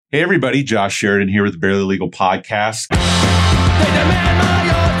Hey, everybody. Josh Sheridan here with the Barely Legal Podcast. They demand my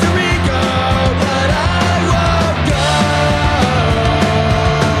alter ego, but I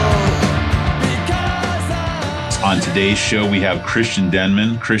won't go. On today's show, we have Christian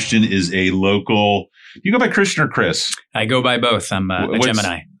Denman. Christian is a local... You go by Christian or Chris? I go by both. I'm a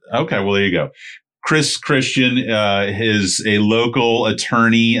Gemini. Okay, well, there you go. Christian is a local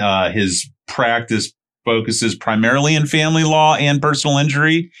attorney. His practice focuses primarily in family law and personal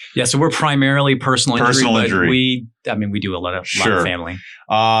injury. Yeah, so we're primarily personal injury. We do a lot of family.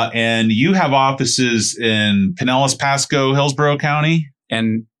 And you have offices in Pinellas, Pasco, Hillsborough County?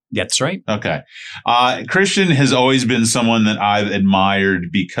 And that's right. Okay. Christian has always been someone that I've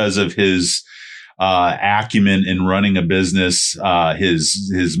admired because of his acumen in running a business,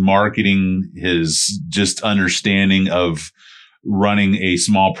 his marketing, his just understanding of running a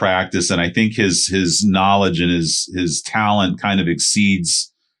small practice. And I think his knowledge and his talent kind of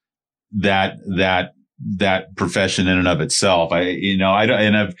exceeds that profession in and of itself.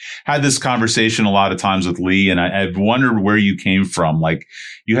 I've had this conversation a lot of times with Lee, and I've wondered where you came from. Like,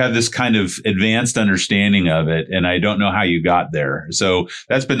 you have this kind of advanced understanding of it, and I don't know how you got there. So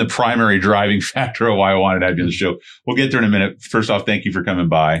that's been the primary driving factor of why I wanted to have you on the show. We'll get there in a minute. First off, thank you for coming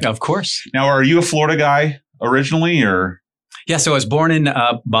by. Of course. Now, are you a Florida guy originally, or? Yeah, so I was born in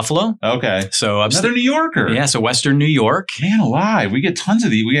Buffalo. Okay. So another New Yorker. Yeah, so Western New York. Man alive. We get tons of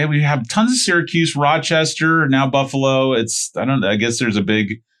these. We have tons of Syracuse, Rochester, now Buffalo. I guess there's a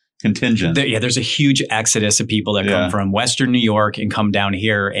big contingent. There's a huge exodus of people that come from Western New York and come down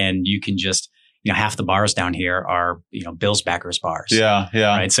here, and you can just, half the bars down here are, Bills backers bars. Yeah.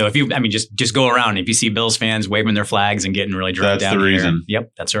 Right. So if you, just go around. If you see Bills fans waving their flags and getting really drunk down here. That's the reason.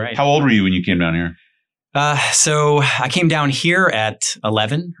 Yep, that's right. How old were you when you came down here? So I came down here at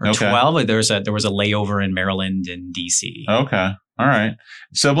 11 or 12. There was a layover in Maryland and DC. Okay. All right.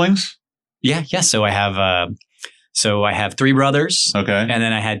 Siblings? Yeah. So I have 3 brothers. Okay. And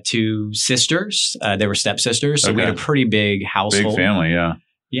then I had 2 sisters. They were stepsisters. So we had a pretty big household. Big family. Yeah.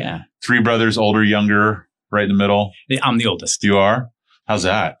 Yeah. 3 brothers, older, younger, right in the middle. I'm the oldest. You are? How's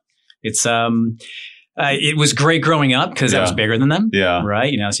that? It's, it was great growing up because I was bigger than them. Yeah.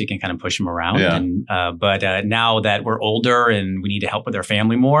 Right. So you can kind of push them around. Yeah. And, but now that we're older and we need to help with our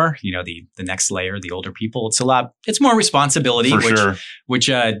family more, the next layer, the older people, it's more responsibility, For sure. which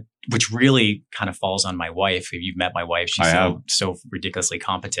really kind of falls on my wife. If you've met my wife, she's so ridiculously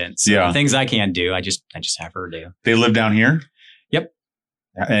competent. So the things I can't do, I just have her do. They live down here? Yep.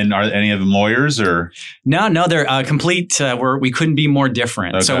 And are any of them lawyers or? No, they're complete. We couldn't be more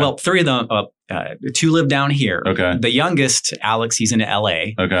different. Okay. So, 3 of them, 2 live down here. Okay. The youngest, Alex, he's in LA.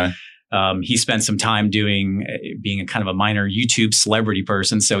 Okay. He spent some time being a kind of a minor YouTube celebrity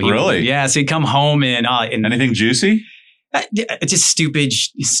person. So Really? So he'd come home and anything juicy? Just stupid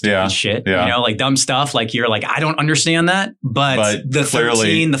shit, yeah. Like dumb stuff. Like you're like, I don't understand that. But the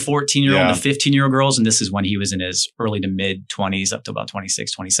clearly, 13, the 14-year-old, the 15-year-old girls, and this is when he was in his early to mid 20s up to about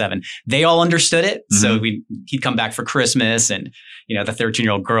 26, 27. They all understood it. Mm-hmm. So he'd come back for Christmas and, the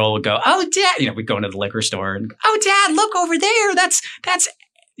 13-year-old girl would go, oh, Dad, we'd go into the liquor store and, oh, Dad, look over there. That's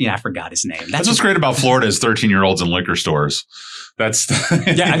I forgot his name. That's what's great about Florida is 13-year-olds in liquor stores. That's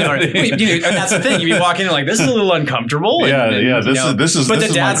I know. Right? That's the thing. You walk in and like, this is a little uncomfortable. This is but this the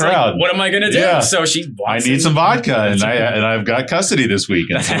is dad's my crowd. like, what am I going to do? Yeah. So she walks I need in. some vodka and I've got custody this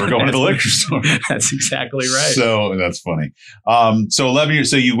week. And so we're going to the liquor store. That's exactly right. So that's funny. So 11 years.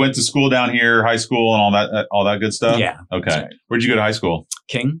 So you went to school down here, high school and all that good stuff? Yeah. Okay. Right. Where'd you go to high school?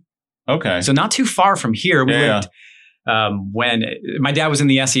 King. Okay. So not too far from here. We lived when my dad was in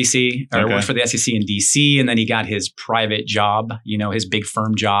the SEC, or worked for the SEC in DC, and then he got his private job, his big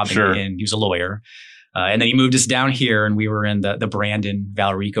firm job, and he was a lawyer. And then he moved us down here, and we were in the Brandon,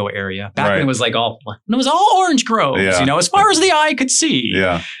 Valrico area. Back when it was all orange groves, as far as the eye could see.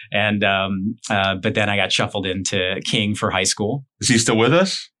 Yeah. And but then I got shuffled into King for high school. Is he still with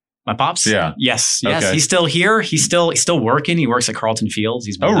us? My pops? Yeah. Yes. Okay. He's still here. He's still working. He works at Carlton Fields.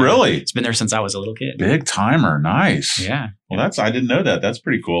 He's been really? He's been there since I was a little kid. Big timer. Nice. Yeah. Well, I didn't know that. That's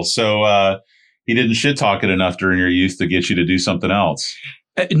pretty cool. So he didn't shit talk it enough during your youth to get you to do something else.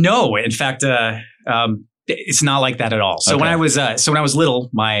 No. In fact, it's not like that at all. So when I was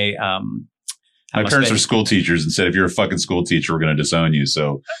little, my parents were school teachers and said, if you're a fucking school teacher, we're going to disown you.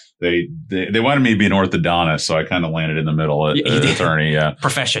 So they wanted me to be an orthodontist. So I kind of landed in the middle at attorney. Yeah.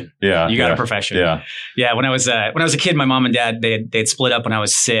 Profession. Yeah. You got a profession. Yeah. Yeah. When I was a kid, my mom and dad, they'd split up when I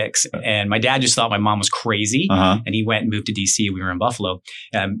was 6, and my dad just thought my mom was crazy. And he went and moved to DC. We were in Buffalo.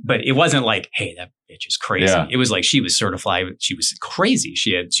 But it wasn't like, hey, that bitch is crazy. Yeah. It was like, she was certified. She was crazy.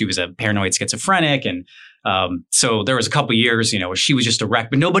 She was a paranoid schizophrenic, and So there was a couple years, where she was just a wreck,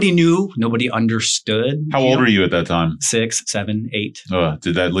 but nobody knew, nobody understood. How old were you at that time? 6, 7, 8.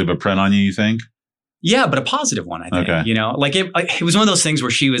 Did that leave a print on you think? Yeah, but a positive one, I think. Okay. It was one of those things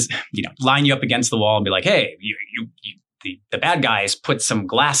where she was, line you up against the wall and be like, hey, the bad guys put some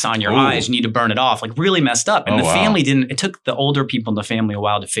glass on your eyes. You need to burn it off. Like really messed up. And family didn't. It took the older people in the family a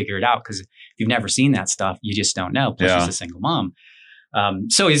while to figure it out because if you've never seen that stuff, you just don't know. Plus, she's a single mom.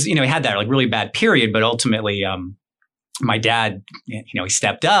 So he's, he had that like really bad period, but ultimately, my dad, he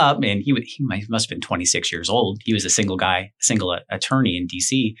stepped up and he must have been 26 years old. He was a single attorney in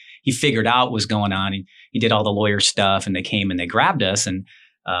DC. He figured out what was going on. He did all the lawyer stuff and they came and they grabbed us and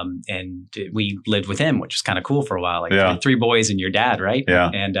we lived with him, which was kind of cool for a while. Like 3 boys and your dad, right? Yeah.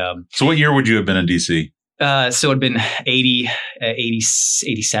 And so what year would you have been in DC? So it'd been 80,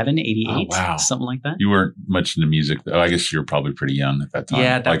 87, 88, something like that. You weren't much into music. I guess you were probably pretty young at that time.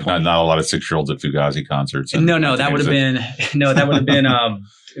 Yeah, at that point. Not a lot of 6-year-olds at Fugazi concerts. No, that would have been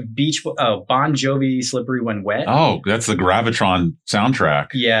Bon Jovi, "Slippery When Wet." Oh, that's the Gravitron soundtrack.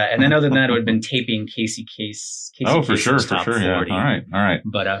 Yeah, and then other than that, it would have been taping Casey for sure. Yeah, all right.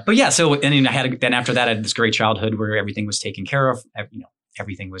 But yeah, so and then after that, I had this great childhood where everything was taken care of.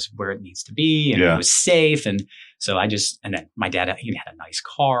 Everything was where it needs to be and it was safe. And so and then my dad, he had a nice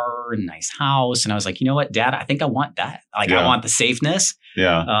car and a nice house. And I was like, you know what, Dad, I think I want that. I want the safeness.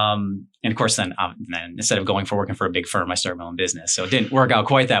 Yeah. And of course, then instead of working for a big firm, I started my own business. So it didn't work out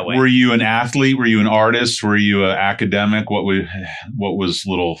quite that way. Were you an athlete? Were you an artist? Were you an academic? What was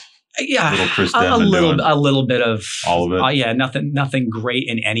little Chris Denman doing? A little bit of all of it. Nothing great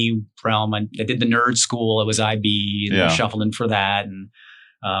in any realm. I did the nerd school. It was IB and shuffled in for that. And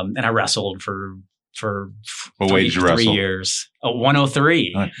I wrestled for what weight did you wrestle? 3 years.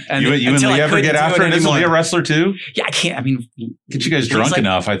 103. And you and Lee ever get after it? Isn't Lee a wrestler too? Yeah, I can't. Get you guys drunk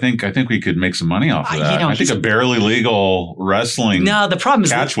enough. I think we could make some money off of that. I think a barely legal wrestling. No, the problem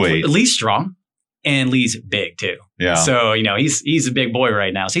is catch weight. Lee's strong. And Lee's big too. Yeah. So, he's a big boy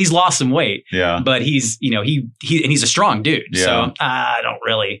right now. So he's lost some weight. Yeah. But he's a strong dude. Yeah. So I'd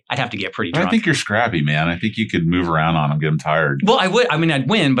have to get pretty drunk. I think you're scrappy, man. I think you could move around on him, get him tired. Well, I would. I'd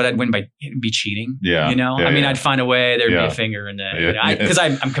win, but I'd win by be cheating. Yeah. I'd find a way. There'd be a finger in the, because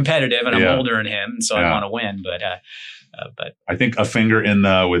I'm competitive and I'm older than him. So I want to win. But I think a finger in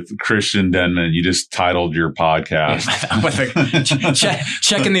the with Christian Denman. You just titled your podcast.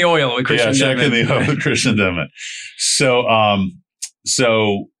 Checking the oil with Christian Denman. Checking the oil with Christian Denman. So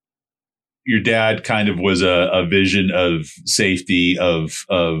your dad kind of was a vision of safety, of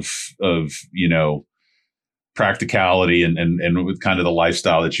practicality, and with kind of the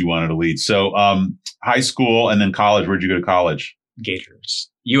lifestyle that you wanted to lead. So high school and then college. Where'd you go to college? Gators,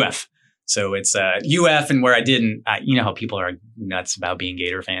 UF. So it's UF, and where I didn't, you know how people are nuts about being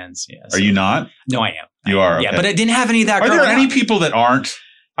Gator fans. Yeah, so. Are you not? No, I am. You are? Okay. Yeah, but I didn't have any of that. Are there any people that aren't?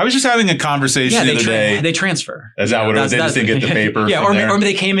 I was just having a conversation the other day. They transfer. Is that what it was? They just didn't get the paper? Yeah, or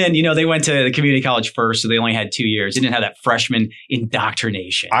they came in, they went to the community college first, so they only had 2 years. They didn't have that freshman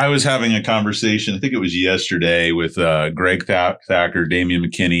indoctrination. I was having a conversation, I think it was yesterday, with Greg Thacker, Damian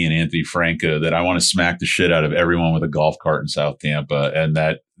McKinney, and Anthony Franco, that I want to smack the shit out of everyone with a golf cart in South Tampa, and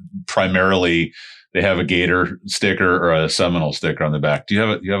that primarily they have a Gator sticker or a Seminole sticker on the back. Do you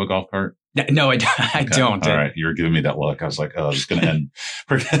have a golf cart? No, I don't. All right. You were giving me that look. I was like, it's going to end.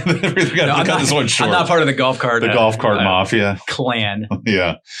 We're going to cut this one short. I'm not part of the golf cart. The golf cart mafia. Clan.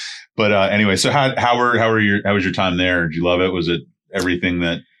 Yeah. But anyway, so how was your time there? Did you love it? Was it everything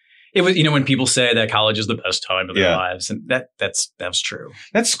that? It was, when people say that college is the best time of their lives, and that was true.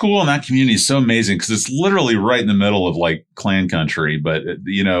 That school and that community is so amazing because it's literally right in the middle of like Klan country, but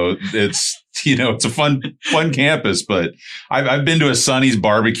it's a fun campus. But I've been to a Sonny's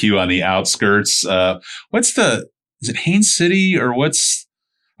barbecue on the outskirts. Is it Haines City or what's?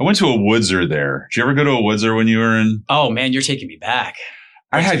 I went to a Woodser there. Did you ever go to a Woodser when you were in? Oh man, you're taking me back.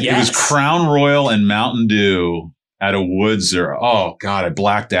 It was Crown Royal and Mountain Dew at a Woodser. Oh God, I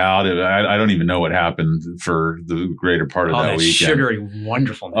blacked out. I don't even know what happened for the greater part of that weekend. Sugary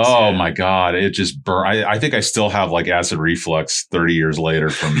wonderfulness. Oh my God, it just burned. I think I still have like acid reflux 30 years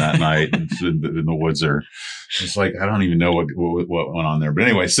later from that night in the Woodser. It's like I don't even know what went on there. But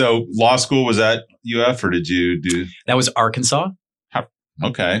anyway, so law school was at UF, or did you do? That was Arkansas.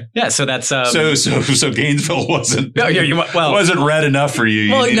 Okay. Yeah, so that's so Gainesville wasn't wasn't red enough for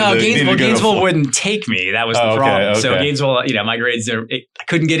you. Well, Gainesville wouldn't take me. That was the problem. Okay. So Gainesville, my grades I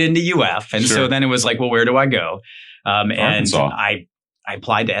couldn't get into UF, and so then it was like, well, where do I go? And I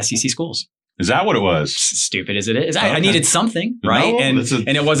applied to SEC schools. Is that what it was? Stupid as it is, I needed something, right? No,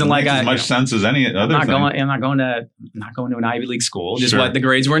 and it wasn't like as much sense as any other thing. I'm not going to an Ivy League school. Just what the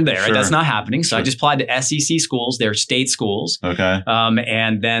grades weren't there. Right? That's not happening. So I just applied to SEC schools. They're state schools. Okay.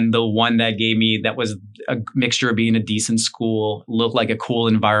 And then the one that gave me, that was a mixture of being a decent school, looked like a cool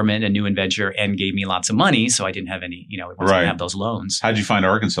environment, a new adventure, and gave me lots of money. So I didn't have any, it wasn't have those loans. How'd you find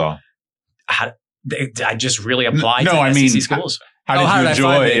Arkansas? I just to SEC schools. How did you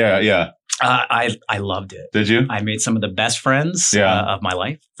enjoy it? Yeah. I loved it. Did you? I made some of the best friends of my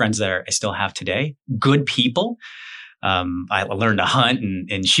life, friends that I still have today. Good people. I learned to hunt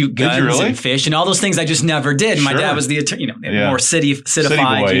and shoot guns and fish and all those things I just never did. My dad was the more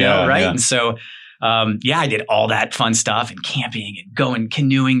city-fied, boy, right? Yeah. And so, I did all that fun stuff and camping and going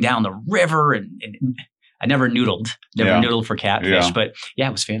canoeing down the river and I never noodled for catfish, but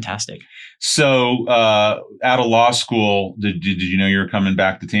it was fantastic. So, out of law school, did you know you were coming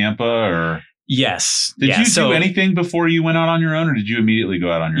back to Tampa, or? Yes. Did you do anything before you went out on your own, or did you immediately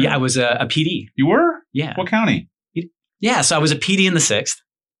go out on your own? Yeah, I was a PD. You were? Yeah. What county? Yeah, so I was a PD in the 6th.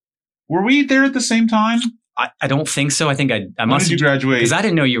 Were we there at the same time? I don't think so. I think I must. When did you graduate? Because I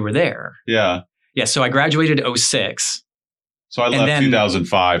didn't know you were there. Yeah. Yeah, so I graduated 2006. So I left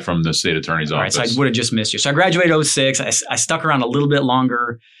 2005 from the state attorney's office. Right, so I would have just missed you. So I graduated 2006. I stuck around a little bit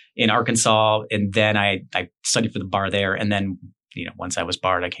longer in Arkansas, and then I studied for the bar there. And then, once I was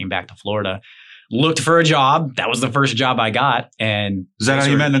barred, I came back to Florida, looked for a job. That was the first job I got. And is that how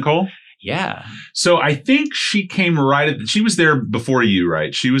you met Nicole? Yeah. So I think she came she was there before you,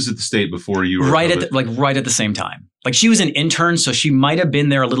 right? She was at the state before you. Right at the same time. Like she was an intern, so she might have been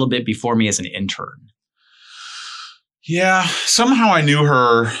there a little bit before me as an intern. Yeah. Somehow I knew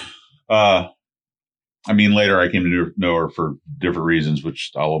her. Later I came to know her for different reasons,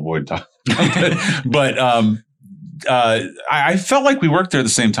 which I'll avoid talking about. But I felt like we worked there at the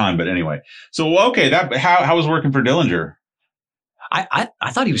same time. But anyway, so okay, how was working for Dillinger? I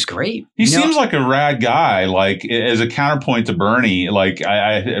thought he was great. He seems like a rad guy. Like as a counterpoint to Bernie, like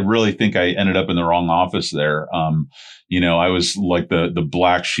I really think I ended up in the wrong office there. I was like the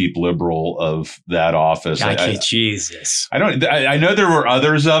black sheep liberal of that office. Jesus. I know there were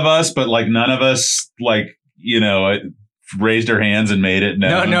others of us, but like none of us raised our hands and made it.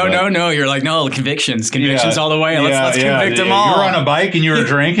 No. You're like, no, convictions all the way. Let's convict them all. You were on a bike and you were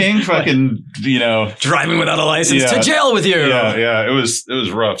drinking, fucking, driving without a license to jail with you. Yeah. It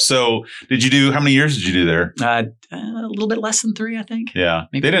was rough. So how many years did you do there? A little bit less than 3, I think. Yeah.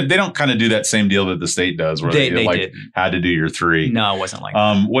 Maybe. They don't kind of do that same deal that the state does where they did. Had to do your 3. No, it wasn't like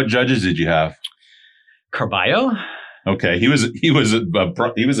that. What judges did you have? Carballo. Okay, he was a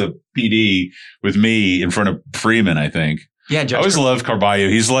PD with me in front of Freeman, I think. Yeah, Judge I always loved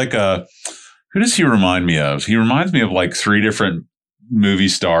Carballo. He's like who does he remind me of? He reminds me of like 3 different movie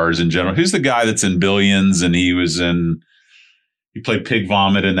stars in general. Who's the guy that's in Billions and he played Pig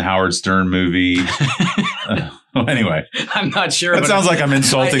Vomit in the Howard Stern movie? Anyway, I'm not sure. That sounds like I'm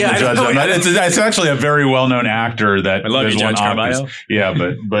insulting the judge. It's actually a very well-known actor that I love you, Judge Carballo. Yeah,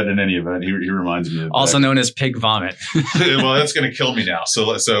 but in any event, he reminds me of also known as Pig Vomit. Well, that's going to kill me now.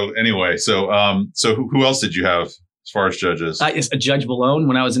 So anyway, who else did you have as far as judges? Judge Balone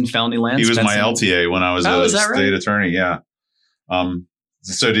when I was in felony land. He was my LTA when I was a state attorney. Yeah.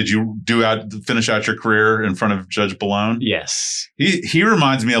 So did you finish out your career in front of Judge Balone? Yes. He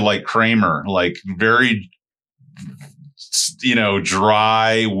reminds me of like Kramer, like very,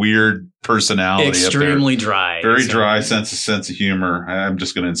 dry, weird personality. Extremely dry. Very dry sense of humor. I'm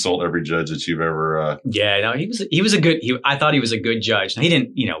just going to insult every judge that you've ever. He was a good. I thought he was a good judge. He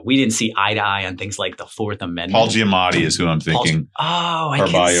didn't. We didn't see eye to eye on things like the Fourth Amendment. Paul Giamatti is who I'm thinking.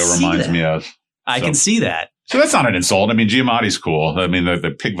 Carballo reminds me of. I can see that. So that's not an insult. I mean, Giamatti's cool. I mean,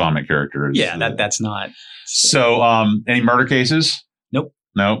 the Pig Vomit character is. Yeah, that's not. So, any murder cases? Nope.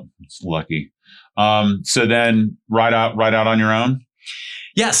 It's lucky. So then right out on your own?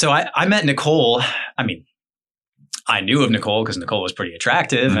 Yeah. So I met Nicole. I mean, I knew of Nicole because Nicole was pretty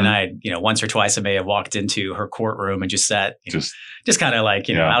attractive. Mm-hmm. And I, once or twice I may have walked into her courtroom and just sat, just kind of like,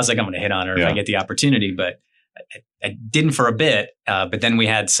 I was like, I'm going to hit on her if I get the opportunity, but I didn't for a bit. But then we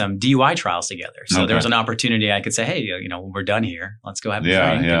had some DUI trials together. So there was an opportunity I could say, hey, we're done here. Let's go have a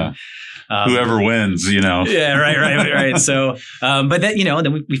drink. Yeah. Whoever wins, Yeah, right. So, but then,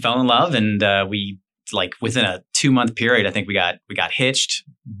 then we fell in love and we like within a 2-month period, I think we got hitched,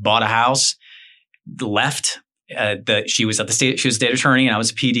 bought a house, left. She was state attorney and I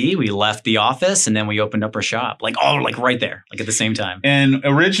was a PD. We left the office and then we opened up our shop, like right there, like at the same time. And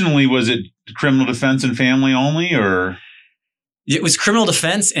originally, was it criminal defense and family only, or? It was criminal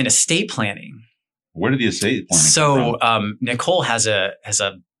defense and estate planning. Where did the estate planning come from? Nicole has a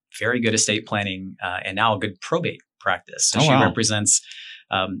very good estate planning, and now a good probate practice. So she represents.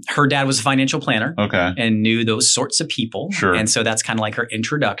 Her dad was a financial planner and knew those sorts of people. Sure. And so that's kind of like her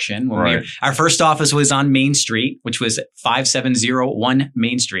introduction. When our first office was on Main Street, which was 5701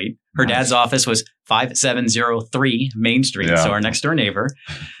 Main Street. Her dad's office was 5703 Main Street. So our next door neighbor.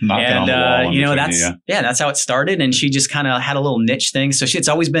 Knocking on the wall that's how it started. And she just kind of had a little niche thing. So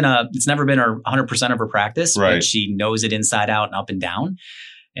it's never been her 100% of her practice, but she knows it inside out and up and down.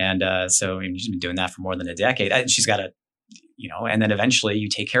 And so she's been doing that for more than a decade. And she's got and then eventually you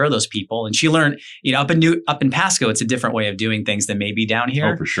take care of those people. And she learned, up in Pasco, it's a different way of doing things than maybe down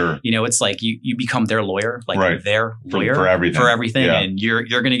here. Oh, for sure. It's like you become their lawyer, their lawyer for everything. Yeah. And you're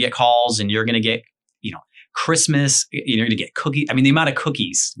going to get calls, and you're going to get, Christmas, you're going to get cookies. I mean, the amount of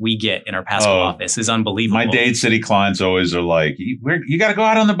cookies we get in our Pasco office is unbelievable. My Dade City clients always are like, you got to go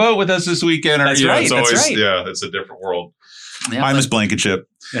out on the boat with us this weekend. That's right. Yeah, it's a different world. Yeah, I miss Blankenship.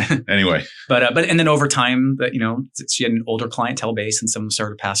 Anyway. But and then over time, she had an older clientele base, and some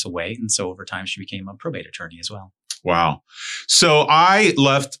started to pass away. And so over time, she became a probate attorney as well. Wow. So I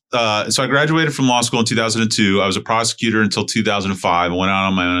left, I graduated from law school in 2002. I was a prosecutor until 2005. I went out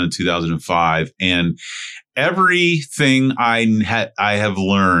on my own in 2005. And everything I have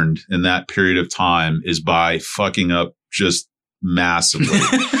learned in that period of time is by fucking up just massively.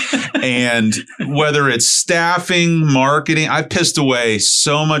 And whether it's staffing, marketing, I've pissed away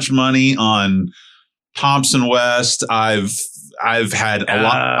so much money on Thompson West. I've had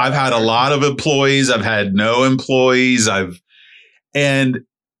a lot of employees. I've had no employees. And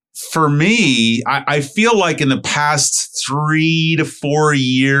for me, I feel like in the past 3 to 4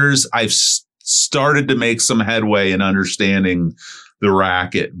 years, I've started to make some headway in understanding the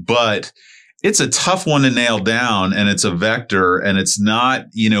racket, but it's a tough one to nail down, and it's a vector, and it's not,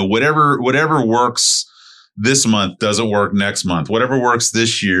 whatever works this month doesn't work next month. Whatever works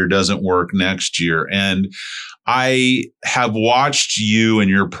this year doesn't work next year. And I have watched you and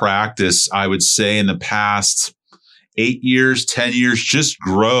your practice, I would say in the past 8 years, 10 years, just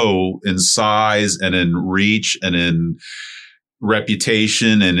grow in size and in reach and in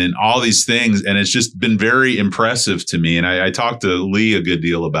reputation and in all these things. And it's just been very impressive to me. And I talked to Lee a good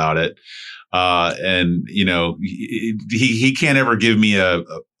deal about it. And he can't ever give me a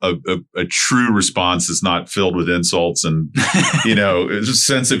true response that's not filled with insults and,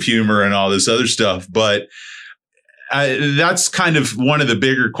 sense of humor and all this other stuff. But that's kind of one of the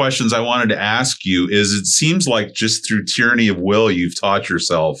bigger questions I wanted to ask you is it seems like just through tyranny of will, you've taught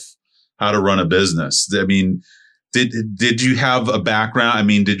yourself how to run a business. I mean, did you have a background? I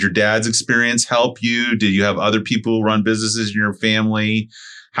mean, did your dad's experience help you? Did you have other people who run businesses in your family?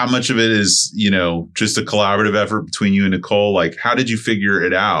 How much of it is, just a collaborative effort between you and Nicole? Like, how did you figure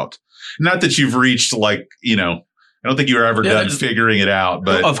it out? Not that you've reached I don't think you were ever done figuring it out,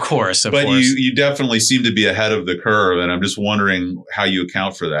 but of course. But you definitely seem to be ahead of the curve. And I'm just wondering how you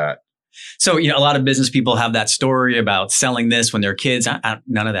account for that. So, a lot of business people have that story about selling this when they're kids.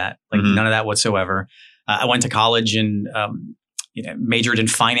 None of that, none of that whatsoever. I went to college and, majored in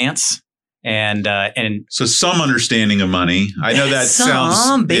finance. And so some understanding of money. I know that sounds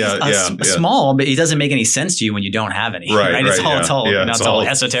small, but it doesn't make any sense to you when you don't have any. Right? It's all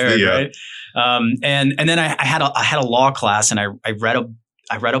esoteric, right? And then I had a law class, and I read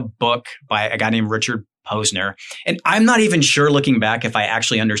a book by a guy named Richard Posner, and I'm not even sure looking back if I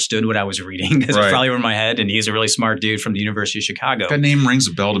actually understood what I was reading because it's probably over my head. And he's a really smart dude from the University of Chicago. That name rings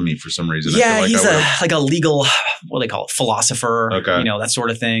a bell to me for some reason. Yeah, I feel like he's a legal, what do they call it, philosopher, that sort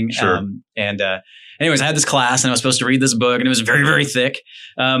of thing. Sure. Anyways, I had this class and I was supposed to read this book, and it was very, very thick.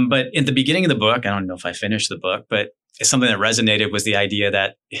 But at the beginning of the book, I don't know if I finished the book, but something that resonated was the idea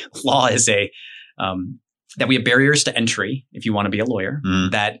that law is that we have barriers to entry if you want to be a lawyer.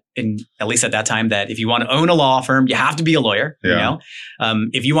 That at least at that time, that if you want to own a law firm, you have to be a lawyer.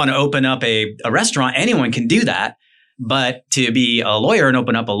 If you want to open up a restaurant, anyone can do that. But to be a lawyer and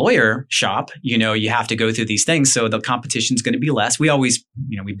open up a lawyer shop, you have to go through these things. So the competition's going to be less. We always,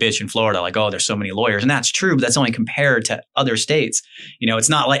 we bitch in Florida like, oh, there's so many lawyers. And that's true, but that's only compared to other states. It's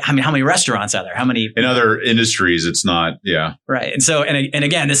not like, how many restaurants are there? How many? In other industries, it's not. Yeah. Right. And so, and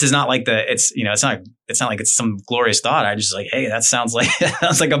again, this is not like it's not like it's some glorious thought. I just like, hey, that sounds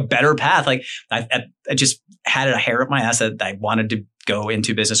like a better path. Like I just had a hair up my ass that I wanted to go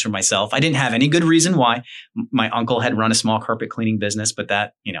into business for myself. I didn't have any good reason why. My uncle had run a small carpet cleaning business, but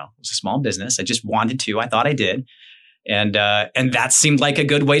that, was a small business. I just wanted to. I thought I did. And that seemed like a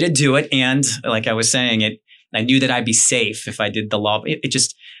good way to do it. And like I was saying, I knew that I'd be safe if I did the law.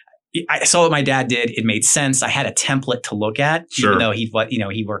 I saw what my dad did. It made sense. I had a template to look at, even though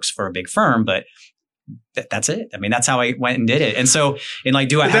he works for a big firm, but that's it. I mean, that's how I went and did it. And so, and like,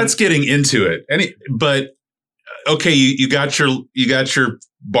 that's getting into it. But okay, you got your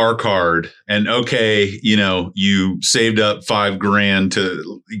bar card, and okay, you saved up $5,000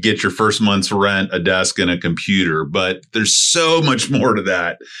 to get your first month's rent, a desk, and a computer. But there's so much more to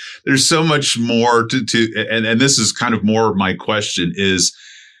that. There's so much more and this is kind of more of my question is,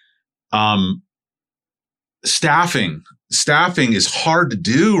 staffing. Staffing is hard to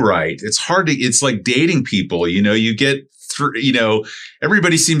do right. It's like dating people. You get through,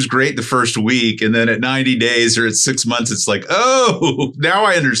 everybody seems great the first week. And then at 90 days or at 6 months, it's like, oh, now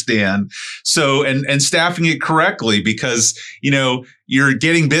I understand. So, and staffing it correctly because, you're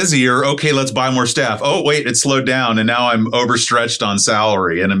getting busier. Okay, let's buy more staff. Oh, wait, it slowed down. And now I'm overstretched on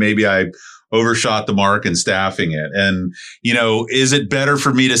salary. And maybe I overshot the mark in staffing it. And, is it better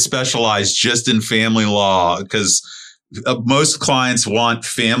for me to specialize just in family law? Because most clients want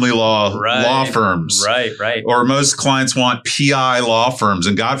family law law firms. Right. Or most clients want PI law firms.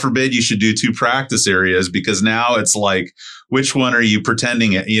 And God forbid you should do 2 practice areas because now it's like, which one are you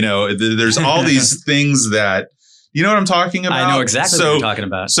pretending it? There's all these things that, you know what I'm talking about? I know exactly what you're talking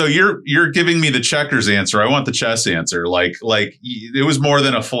about. So you're giving me the checkers answer. I want the chess answer. Like it was more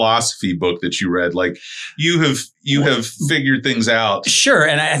than a philosophy book that you read. Like you have figured things out. Sure.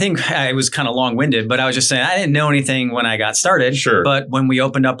 And I think I was kind of long-winded, but I was just saying I didn't know anything when I got started. Sure. But when we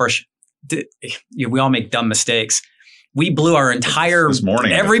opened up we all make dumb mistakes. We blew our entire this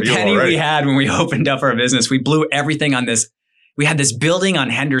morning. Every penny we had when we opened up our business. We blew everything on this. We had this building on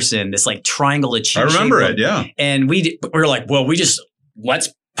Henderson, this like triangle of cheese. I remember it, yeah. And we were like, well, let's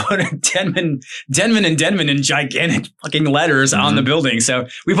put Denman in gigantic fucking letters on the building. So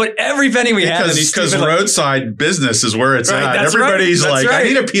we put every penny we had. Because roadside business is where it's at. Everybody's like, I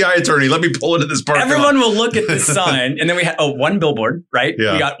need a PI attorney. Let me pull into this parking lot. Everyone will look at this sign. And then we had one billboard, right?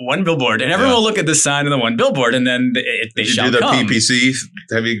 Yeah. We got one billboard. And everyone will look at this sign and the one billboard. And then they shall come. Did you do the PPC?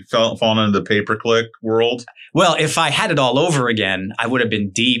 Have you fallen into the pay-per-click world? Well, if I had it all over again, I would have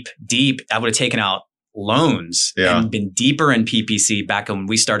been deep. I would have taken out loans and been deeper in PPC back when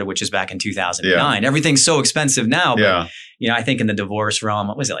we started, which is back in 2009. Everything's so expensive now. But, I think in the divorce realm,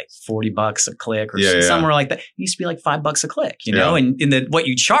 what was it, like $40 a click or somewhere like that? It used to be like $5 a click, and what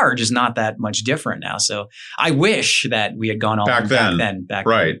you charge is not that much different now. So I wish that we had gone all back then.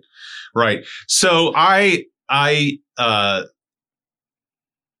 Right. So I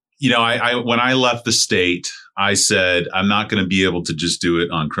when I left the state, I said, I'm not going to be able to just do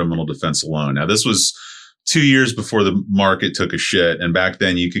it on criminal defense alone. Now, this was 2 years before the market took a shit. And back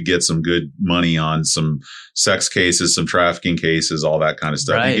then you could get some good money on some sex cases, some trafficking cases, all that kind of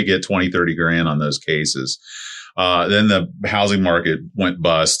stuff. Right. You could get 20, 30 grand on those cases. Then the housing market went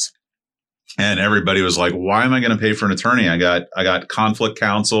bust. And everybody was like, why am I going to pay for an attorney? I got conflict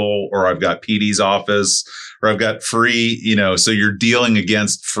counsel, or I've got PD's office, or I've got free, so you're dealing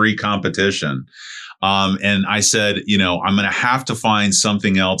against free competition. And I said, I'm going to have to find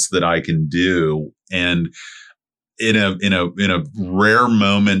something else that I can do. And in a rare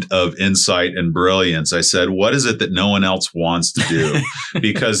moment of insight and brilliance, I said, what is it that no one else wants to do?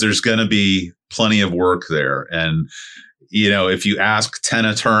 Because there's going to be plenty of work there. And if you ask 10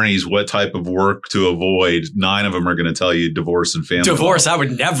 attorneys what type of work to avoid, 9 of them are going to tell you divorce and family law. I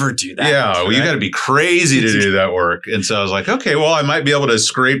would never do that. Yeah, well, you got to be crazy to do that work. And so I was like, okay, well, I might be able to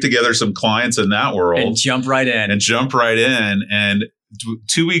scrape together some clients in that world. And jump right in. And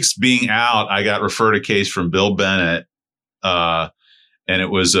 2 weeks being out, I got referred a case from Bill Bennett. And it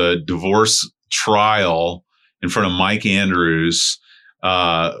was a divorce trial in front of Mike Andrews.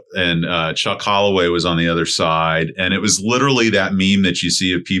 And Chuck Holloway was on the other side. And it was literally that meme that you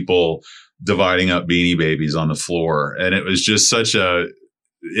see of people dividing up Beanie Babies on the floor. And it was just such a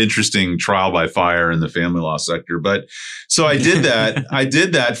interesting trial by fire in the family law sector. But so I did that. I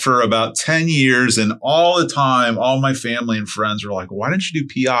did that for about 10 years. And all the time, all my family and friends were like, why don't you do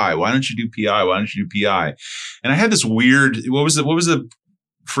PI? Why don't you do PI? Why don't you do PI? And I had this weird, what was the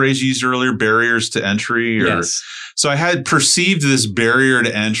phrase you used earlier, barriers to entry? Yes. So I had perceived this barrier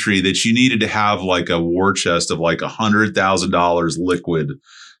to entry that you needed to have like a war chest of like $100,000 liquid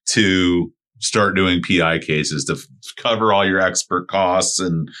to start doing PI cases, to cover all your expert costs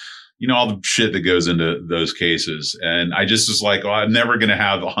and, all the shit that goes into those cases. And I just was like, I'm never going to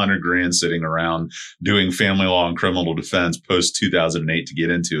have $100,000 sitting around doing family law and criminal defense post 2008 to get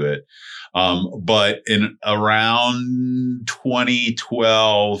into it. But in around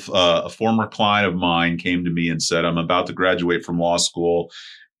 2012, a former client of mine came to me and said, I'm about to graduate from law school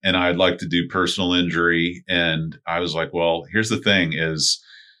and I'd like to do personal injury. And I was like, well, here's the thing is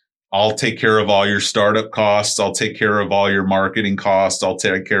I'll take care of all your startup costs. I'll take care of all your marketing costs. I'll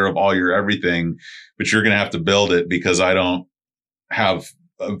take care of all your everything, but you're going to have to build it because I don't have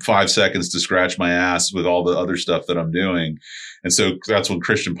 5 seconds to scratch my ass with all the other stuff that I'm doing. And so that's when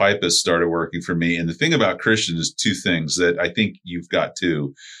Christian Pipus started working for me. And the thing about Christian is two things that I think you've got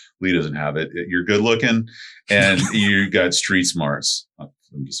too. Lee doesn't have it. You're good looking and you got street smarts.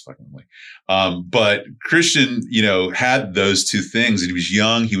 I'm just fucking with Lee. But Christian, had those two things. He was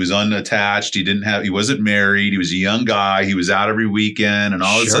young. He was unattached. He wasn't married. He was a young guy. He was out every weekend and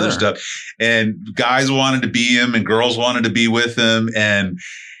all this other stuff. And guys wanted to be him and girls wanted to be with him. And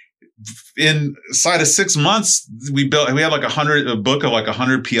inside of 6 months, we had like a book of like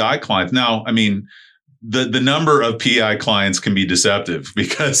 100 PI clients. Now, I mean, the number of PI clients can be deceptive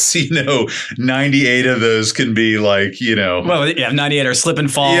because, 98 of those can be like, Well, yeah, 98 are slip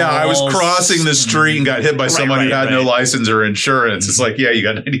and fall. Yeah, I was crossing the street and got hit by someone who had no license or insurance. It's like, yeah, you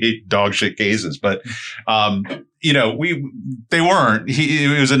got 98 dog shit cases. But, they weren't.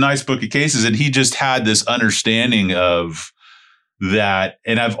 It was a nice book of cases. And he just had this understanding of that.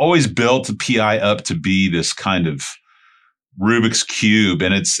 And I've always built the PI up to be this kind of Rubik's Cube.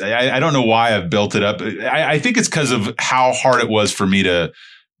 And I don't know why I've built it up. I think it's because of how hard it was for me to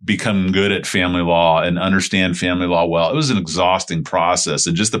become good at family law and understand family law well. It was an exhausting process.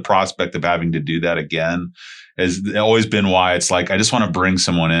 And just the prospect of having to do that again has always been why it's like, I just want to bring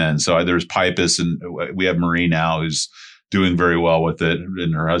someone in. So there's Pipus and we have Marie now who's doing very well with it.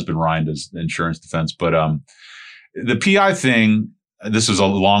 And her husband, Ryan, does insurance defense. But the PI thing, this is a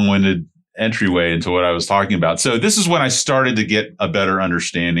long-winded entryway into what I was talking about. So this is when I started to get a better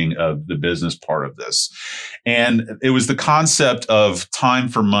understanding of the business part of this. And it was the concept of time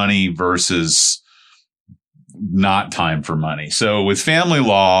for money versus not time for money. So with family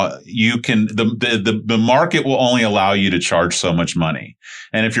law, you can, the market will only allow you to charge so much money.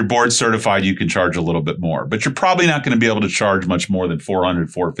 And if you're board certified, you can charge a little bit more, but you're probably not going to be able to charge much more than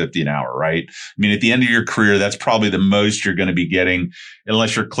 $400, $450 an hour, right? I mean, at the end of your career, that's probably the most you're going to be getting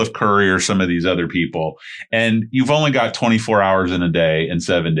unless you're Cliff Curry or some of these other people. And you've only got 24 hours in a day and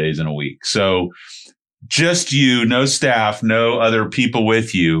 7 days in a week. So just you, no staff, no other people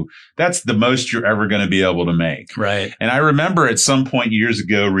with you. That's the most you're ever going to be able to make. Right. And I remember at some point years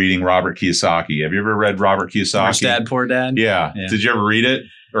ago reading Robert Kiyosaki. Have you ever read Robert Kiyosaki? Rich Dad, Poor Dad? Yeah. Did you ever read it?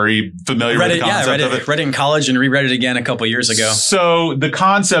 Or are you familiar with the concept of it? Read it in college and reread it again a couple of years ago. So the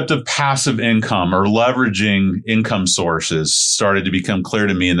concept of passive income or leveraging income sources started to become clear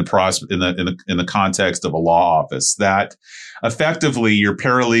to me in the context of a law office that effectively your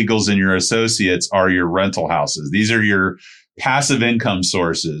paralegals and your associates are your rental houses. These are your passive income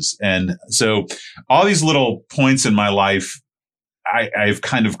sources. And so all these little points in my life, I've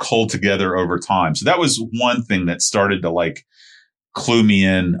kind of culled together over time. So that was one thing that started to clue me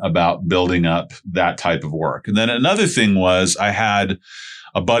in about building up that type of work. And then another thing was I had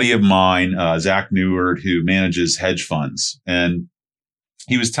a buddy of mine, Zach Neward, who manages hedge funds. And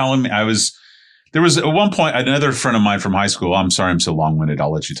he was telling me there was at one point, another friend of mine from high school. I'm sorry, I'm so long-winded.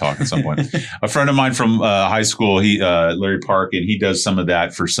 I'll let you talk at some point. A friend of mine from high school, Larry Park, and he does some of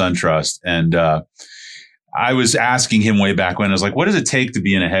that for SunTrust. And I was asking him way back when, I was like, what does it take to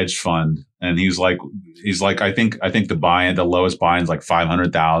be in a hedge fund? And he's like, I think the lowest buy-in is like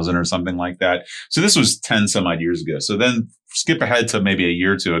 500,000 or something like that. So this was 10 some odd years ago. So then skip ahead to maybe a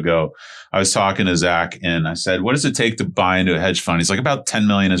year or two ago. I was talking to Zach and I said, what does it take to buy into a hedge fund? He's like, about 10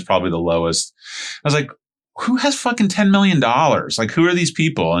 million is probably the lowest. I was like, who has fucking $10 million? Like, who are these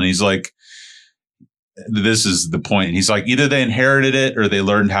people? And he's like, this is the point. And he's like, either they inherited it or they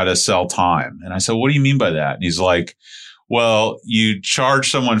learned how to sell time. And I said, what do you mean by that? And he's like, well, you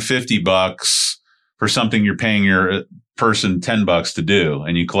charge someone $50 for something you're paying your person $10 to do,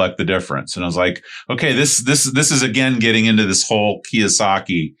 and you collect the difference. And I was like, okay, this is again getting into this whole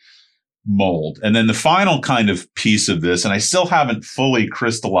Kiyosaki mold. And then the final kind of piece of this, and I still haven't fully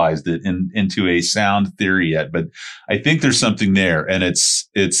crystallized it into a sound theory yet, but I think there's something there. And it's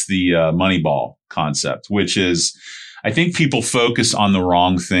the Moneyball concept, which is, I think people focus on the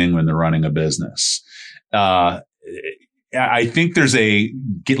wrong thing when they're running a business. I think there's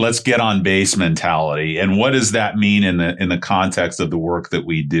let's get on base mentality. And what does that mean in the context of the work that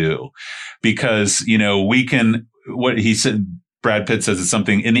we do? Because, what he said, Brad Pitt says it's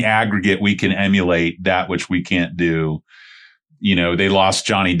something in the aggregate, we can emulate that which we can't do. They lost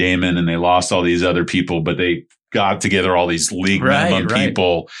Johnny Damon and they lost all these other people, but they got together all these league minimum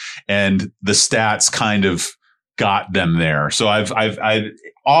people, and the stats kind of got them there. So I've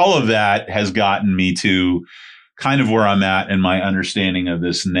all of that has gotten me to kind of where I'm at in my understanding of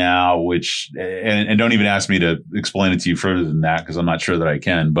this now, which, and don't even ask me to explain it to you further than that, because I'm not sure that I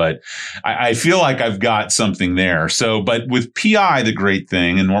can, but I feel like I've got something there. So, but with PI, the great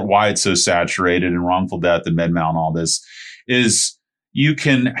thing and why it's so saturated and wrongful death and med mal and all this is you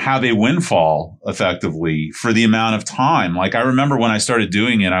can have a windfall effectively for the amount of time. Like I remember when I started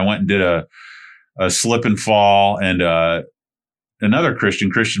doing it, I went and did a slip and fall, and another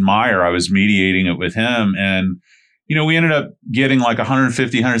Christian Meyer, I was mediating it with him. And, we ended up getting like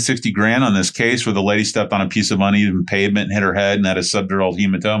 150, 160 grand on this case where the lady stepped on a piece of uneven pavement and hit her head and had a subdural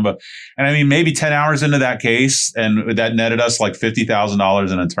hematoma. And I mean, maybe 10 hours into that case, and that netted us like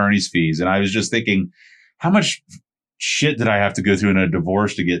 $50,000 in attorney's fees. And I was just thinking, how much shit did I have to go through in a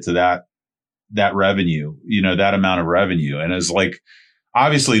divorce to get to that revenue, that amount of revenue? And it's like,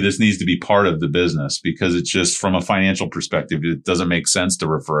 obviously this needs to be part of the business, because it's just from a financial perspective, it doesn't make sense to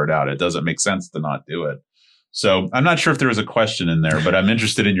refer it out. It doesn't make sense to not do it. So I'm not sure if there was a question in there, but I'm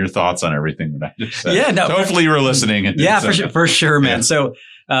interested in your thoughts on everything that I just said. Yeah, no, so hopefully you were listening. Yeah, for sure, man. Yeah. So,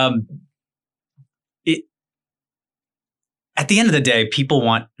 at the end of the day, people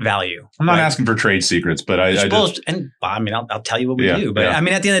want value. I'm not asking for trade secrets, but I'll tell you what we do. But I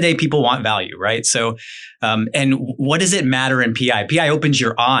mean, at the end of the day, people want value, right? So, and what does it matter in PI? PI opens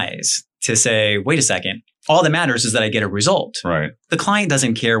your eyes to say, wait a second. All that matters is that I get a result. Right. The client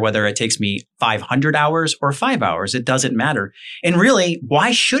doesn't care whether it takes me 500 hours or 5 hours. It doesn't matter. And really,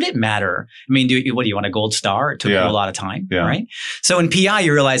 why should it matter? I mean, what do you want, a gold star? It took you a lot of time, right? So in PI,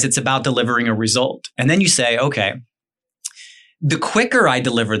 you realize it's about delivering a result. And then you say, okay, the quicker I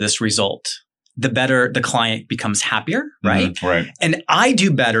deliver this result, the better the client becomes happier, right? Mm-hmm, right. And I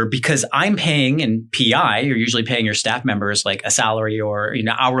do better because I'm paying, in PI, you're usually paying your staff members like a salary or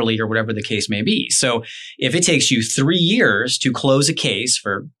hourly or whatever the case may be. So if it takes you 3 years to close a case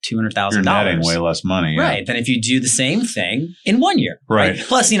for $200,000, you're netting way less money, right? Than if you do the same thing in 1 year, right?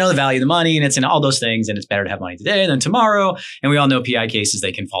 Plus, the value of the money, and it's in all those things, and it's better to have money today than tomorrow. And we all know PI cases,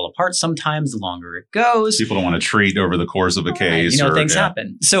 they can fall apart sometimes the longer it goes. People don't want to treat over the course of a case. Things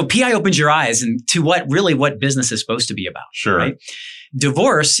happen. So PI opens your eyes and to what business is supposed to be about. Sure. Right?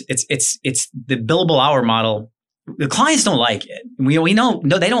 Divorce, it's the billable hour model. The clients don't like it. We know,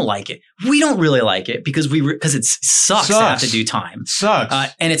 no, they don't like it. We don't really like it because it sucks to have to do time. It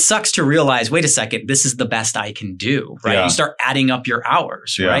sucks. And it sucks to realize, wait a second, this is the best I can do, right? Yeah. You start adding up your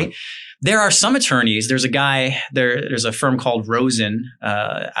hours, right? There are some attorneys. There's a guy there's a firm called Rosen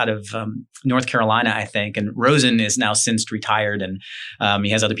out of North Carolina, I think. And Rosen is now since retired, and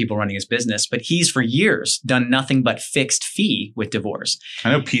he has other people running his business. But he's for years done nothing but fixed fee with divorce. I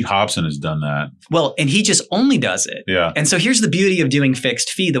know Pete Hobson has done that. Well, and he just only does it. Yeah. And so here's the beauty of doing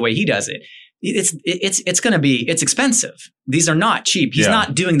fixed fee the way he does it. It's expensive. These are not cheap. He's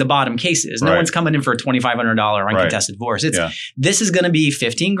not doing the bottom cases. No one's coming in for a $2,500 uncontested divorce. This is going to be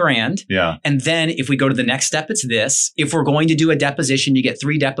 $15,000. Yeah. And then if we go to the next step, it's this. If we're going to do a deposition, you get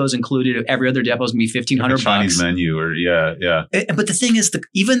 3 depots included. Every other depo is going to be $1,500. Chinese menu or But the thing is,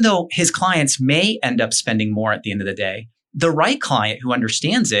 even though his clients may end up spending more at the end of the day, the right client who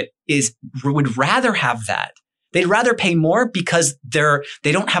understands it would rather have that. They'd rather pay more because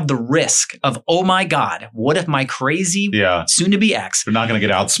they don't have the risk of, oh my God, what if my crazy soon to be ex? They're not going to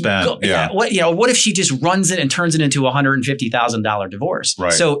get outspent. What if she just runs it and turns it into a $150,000 divorce?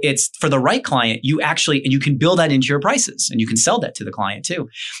 Right. So it's for the right client, and you can build that into your prices and you can sell that to the client too.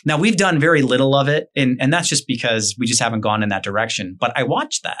 Now we've done very little of it, and that's just because we just haven't gone in that direction. But I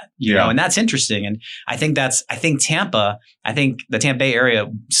watched that, and that's interesting. And I think the Tampa Bay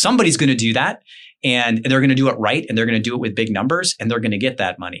area, somebody's going to do that. And they're going to do it right, and they're going to do it with big numbers, and they're going to get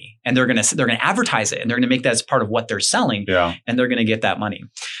that money, and they're going to advertise it, and they're going to make that as part of what they're selling, and they're going to get that money.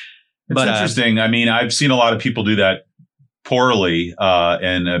 It's interesting. I mean, I've seen a lot of people do that poorly.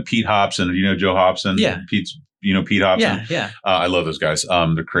 And Pete Hobson, Joe Hobson? Yeah. Pete Hobson? Yeah. I love those guys.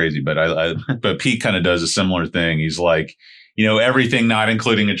 They're crazy, but but Pete kind of does a similar thing. He's like, everything not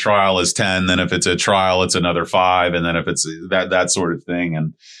including a trial is 10. Then if it's a trial, it's another 5. And then if it's that sort of thing.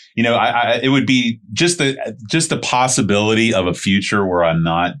 And, it would be just the possibility of a future where I'm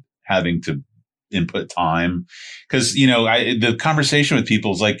not having to input time. Cause, the conversation with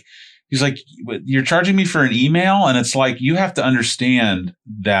people is like, he's like, you're charging me for an email. And it's like, you have to understand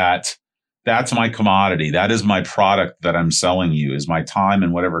that that's my commodity. That is my product that I'm selling you, is my time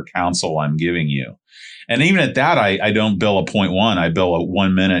and whatever counsel I'm giving you. And even at that, I don't bill a 0.1. I bill a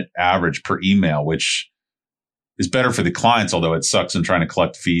 1 minute average per email, which is better for the clients, although it sucks in trying to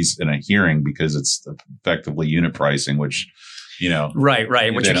collect fees in a hearing because it's effectively unit pricing, which,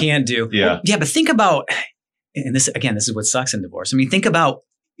 Right. Which you can't do. Yeah. But think about, and this is what sucks in divorce. I mean, think about,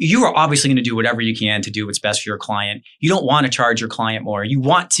 you are obviously going to do whatever you can to do what's best for your client. You don't want to charge your client more. You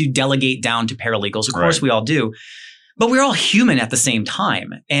want to delegate down to paralegals. Of course, we all do. But we're all human at the same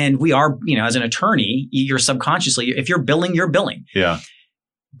time. And we are, as an attorney, you're subconsciously, if you're billing, you're billing. Yeah.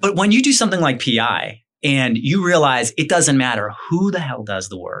 But when you do something like PI and you realize it doesn't matter who the hell does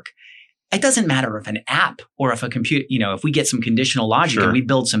the work, it doesn't matter if an app or if a computer, if we get some conditional logic and we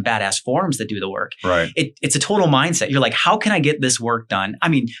build some badass forms that do the work. Right. It's a total mindset. You're like, how can I get this work done? I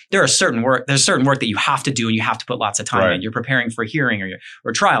mean, there's certain work that you have to do and you have to put lots of time in. You're preparing for a hearing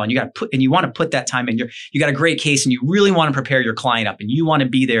or trial and you want to put that time in. You got a great case and you really want to prepare your client up and you want to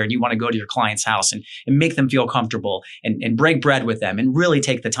be there and you want to go to your client's house and make them feel comfortable and break bread with them and really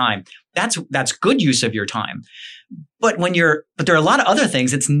take the time. That's good use of your time. But there are a lot of other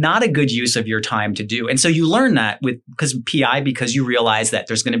things it's not a good use of your time to do. And so you learn that because you realize that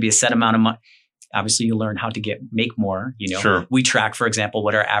there's going to be a set amount of money. Obviously, you learn how to make more. Sure. We track, for example,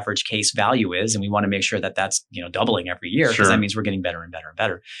 what our average case value is, and we want to make sure that that's doubling every year because that means we're getting better and better and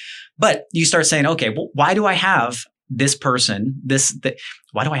better. But you start saying, okay, well, why do I have this person,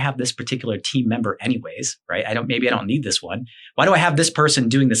 why do I have this particular team member anyways, right? Maybe I don't need this one. Why do I have this person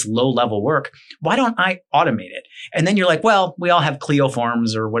doing this low level work? Why don't I automate it? And then you're like, well, we all have Clio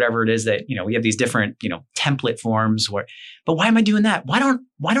forms or whatever it is that, we have these different, template forms but why am I doing that? Why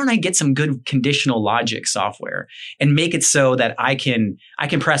don't I get some good conditional logic software and make it so that I can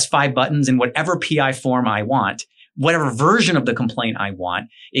press 5 buttons in whatever PI form I want, whatever version of the complaint I want,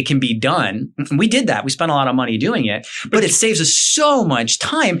 it can be done. And we did that. We spent a lot of money doing it, but it saves us so much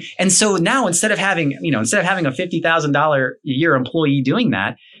time. And so now instead of having a $50,000 a year employee doing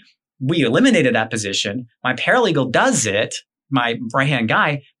that, we eliminated that position. My paralegal does it, my right-hand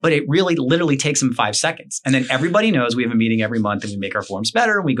guy, but it really literally takes him 5 seconds. And then everybody knows we have a meeting every month and we make our forms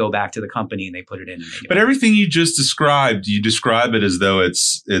better and we go back to the company and they put it in. But everything you just described, you describe it as though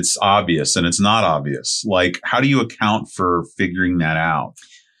it's obvious and it's not obvious. Like, how do you account for figuring that out?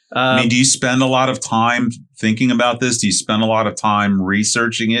 Do you spend a lot of time thinking about this? Do you spend a lot of time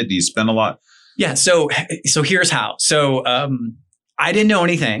researching it? Do you spend a lot? Yeah. So here's how. So, I didn't know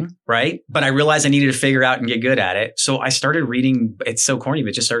anything, right? But I realized I needed to figure out and get good at it. So I started reading, it's so corny,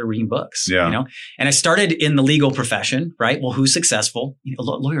 but just started reading books, And I started in the legal profession, right? Well, who's successful?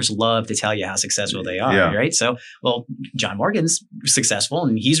 Lawyers love to tell you how successful they are, right? So, John Morgan's successful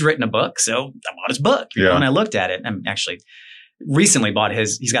and he's written a book. So I bought his book, and I looked at it. I'm actually recently bought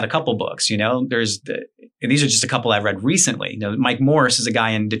he's got a couple books, and these are just a couple I've read recently. Mike Morris is a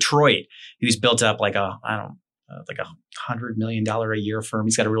guy in Detroit who's built up like a $100 million a year firm.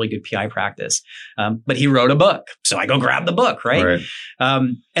 He's got a really good PI practice. But he wrote a book. So I go grab the book, right?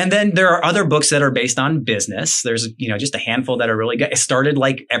 And then there are other books that are based on business. There's, just a handful that are really good. It started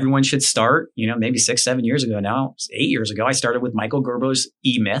like everyone should start, maybe 6-7 years ago now, 8 years ago. I started with Michael Gerbo's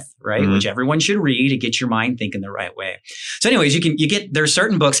E-Myth, right? Which everyone should read to get your mind thinking the right way. So anyways, there's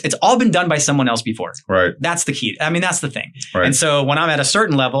certain books. It's all been done by someone else before. Right. That's the key. I mean, that's the thing. Right. And so when I'm at a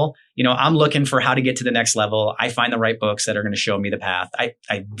certain level, I'm looking for how to get to the next level. I find the right books that are going to show me the path.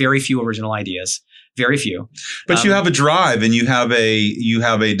 I very few original ideas, very few. But you have a drive and you have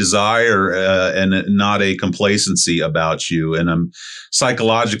a desire and not a complacency about you. And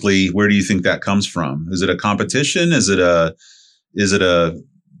psychologically, where do you think that comes from? Is it a competition? Is it a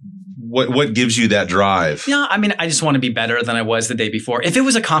what gives you that drive? Yeah, I mean, I just want to be better than I was the day before. If it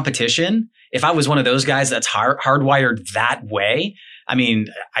was a competition, if I was one of those guys that's hardwired that way, I mean,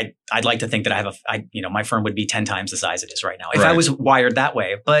 I'd like to think that my firm would be 10 times the size it is right now if I was wired that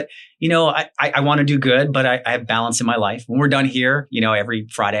way. But, I want to do good, but I have balance in my life. When we're done here, every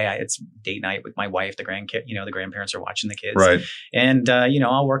Friday, it's date night with my wife, the grandparents are watching the kids. Right. And,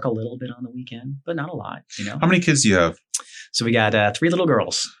 I'll work a little bit on the weekend, but not a lot, How many kids do you have? So we got 3 little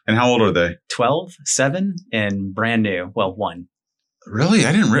girls. And how old are they? 12, 7, and brand new. Well, 1. Really?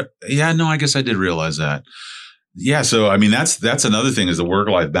 I didn't. I guess I did realize that. Yeah. So, I mean, that's another thing is the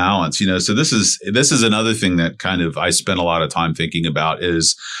work-life balance, so this is another thing that kind of I spent a lot of time thinking about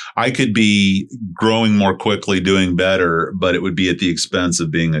is I could be growing more quickly, doing better, but it would be at the expense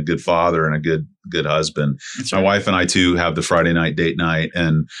of being a good father and a good husband. That's right. My wife and I too have the Friday night date night,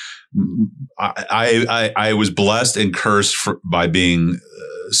 and I was blessed and cursed by being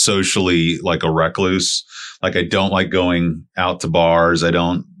socially like a recluse. Like I don't like going out to bars. I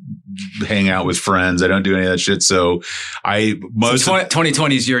don't hang out with friends. I don't do any of that shit. So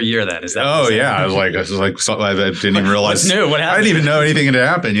 2020 is your year then, is that? Oh yeah. I was like, I didn't even realize. What's new? What happened? I didn't even know anything had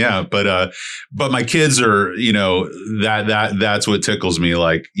happened. Yeah. But my kids are, that's what tickles me.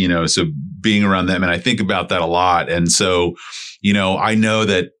 Like, so being around them, and I think about that a lot. And so, I know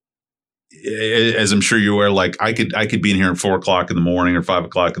that, as I'm sure you're aware, like I could be in here at 4 o'clock in the morning or 5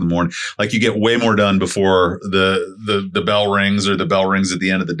 o'clock in the morning. Like you get way more done before the bell rings or the bell rings at the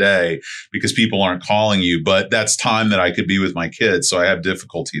end of the day because people aren't calling you. But that's time that I could be with my kids. So I have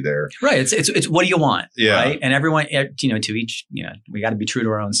difficulty there. Right. It's what do you want? Yeah. Right. And everyone, to each, we got to be true to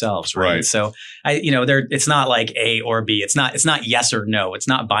our own selves. Right. So it's not like A or B. It's not yes or no. It's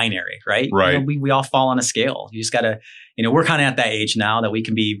not binary. Right. Right. We all fall on a scale. You just got to, we're kind of at that age now that we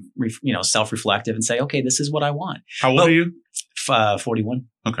can be, self-reflective and say, okay, this is what I want. How old are you? 41.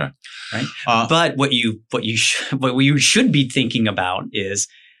 Okay. Right. But what you should be thinking about is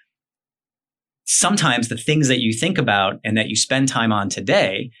sometimes the things that you think about and that you spend time on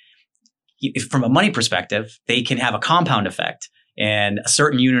today, from a money perspective, they can have a compound effect. And a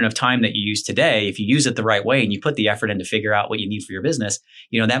certain unit of time that you use today, if you use it the right way and you put the effort in to figure out what you need for your business,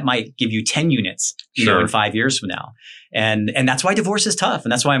 that might give you 10 units, in 5 years from now. And that's why divorce is tough.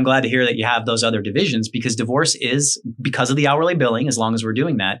 And that's why I'm glad to hear that you have those other divisions, because divorce is, because of the hourly billing, as long as we're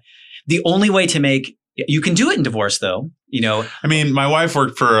doing that, the only way to make, you can do it in divorce though, I mean, my wife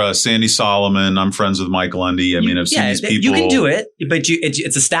worked for Sandy Solomon. I'm friends with Mike Lundy. I mean, I've seen these people. You can do it, but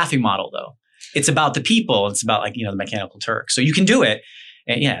it's a staffing model though. It's about the people. It's about the Mechanical Turk. So you can do it.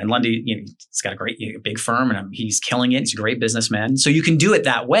 And Lundy, he's got a great big firm and he's killing it. He's a great businessman. So you can do it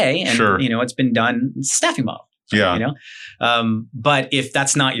that way. And, it's been done. It's a staffing model. Yeah. But if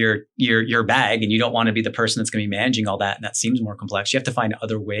that's not your bag and you don't want to be the person that's going to be managing all that, and that seems more complex, you have to find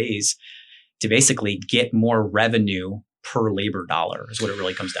other ways to basically get more revenue per labor dollar is what it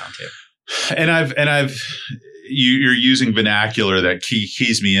really comes down to. And you're using vernacular that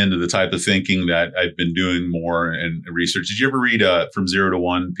keys me into the type of thinking that I've been doing more in research. Did you ever read From Zero to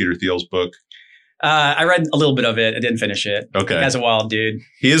One, Peter Thiel's book? I read a little bit of it. I didn't finish it. Okay. He's a wild dude.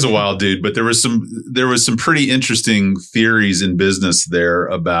 He is a wild dude, but there was some pretty interesting theories in business there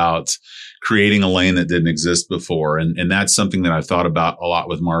about creating a lane that didn't exist before. And that's something that I've thought about a lot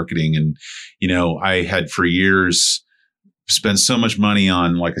with marketing. And, I had for years spent so much money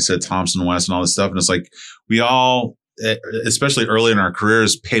on, like I said, Thomson West and all this stuff. And it's like, we all, especially early in our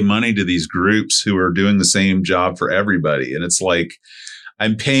careers, pay money to these groups who are doing the same job for everybody. And it's like,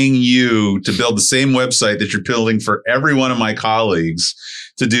 I'm paying you to build the same website that you're building for every one of my colleagues,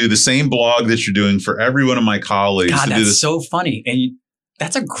 to do the same blog that you're doing for every one of my colleagues. God, that's so funny. And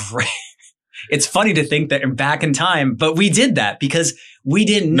that's a great, it's funny to think that back in time, but we did that because we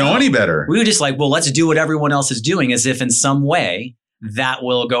didn't know any better. We were just like, well, let's do what everyone else is doing, as if in some way that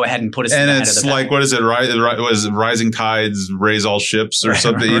will go ahead and put us in the head of the pack. And it's like, what is it? Was rising tides raise all ships or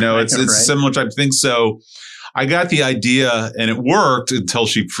something? It's a similar type of thing. So I got the idea, and it worked until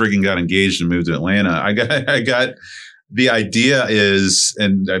she frigging got engaged and moved to Atlanta. I got the idea is,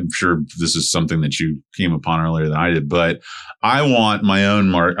 and I'm sure this is something that you came upon earlier than I did, but I want my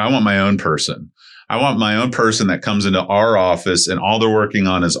own I want my own person. I want my own person that comes into our office and all they're working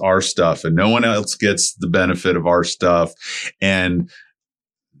on is our stuff and no one else gets the benefit of our stuff. And,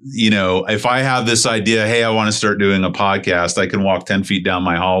 if I have this idea, hey, I want to start doing a podcast, I can walk 10 feet down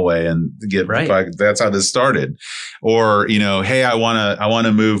my hallway and get, that's how this started. Or, hey, I want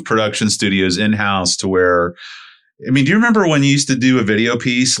to move production studios in-house to where, do you remember when you used to do a video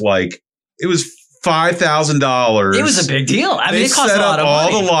piece? Like it was $5,000. It was a big deal. It cost a lot of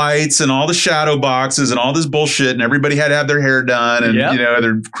money. All the lights and all the shadow boxes and all this bullshit, and everybody had to have their hair done and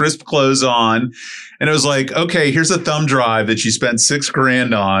their crisp clothes on. And it was like, okay, here's a thumb drive that you spent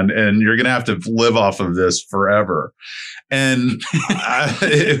 $6,000 on, and you're gonna have to live off of this forever. And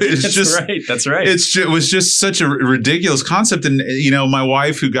That's right. It was just such a ridiculous concept. And my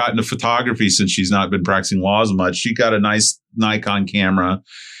wife, who got into photography since she's not been practicing law as much, she got a nice Nikon camera.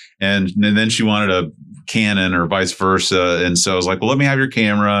 And then she wanted a Canon or vice versa. And so I was like, well, let me have your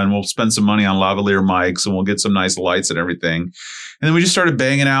camera and we'll spend some money on lavalier mics and we'll get some nice lights and everything. And then we just started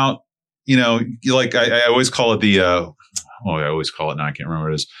banging out, like I always call it I always call it now. I can't remember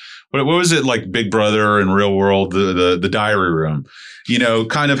what it is. What was it, like Big Brother and Real World, the diary room,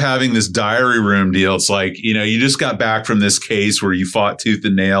 kind of having this diary room deal. It's like, you just got back from this case where you fought tooth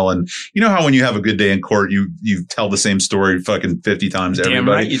and nail. And how when you have a good day in court, you tell the same story fucking 50 times to everybody.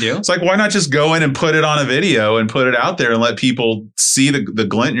 Damn right you do. It's like, why not just go in and put it on a video and put it out there and let people see the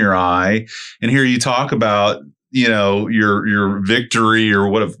glint in your eye and hear you talk about, your victory or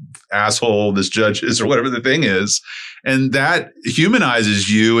what a asshole this judge is or whatever the thing is. And that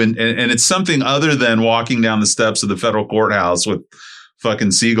humanizes you. And it's something other than walking down the steps of the federal courthouse with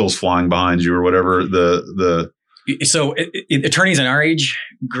fucking seagulls flying behind you or whatever So attorneys in our age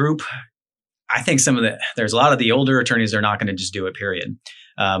group, I think there's a lot of the older attorneys, they're not going to just do it, period.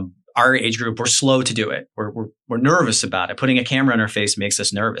 our age group, we're slow to do it. We're nervous about it. Putting a camera in our face makes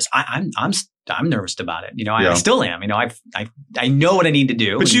us nervous. I'm nervous about it. I still am. I know what I need to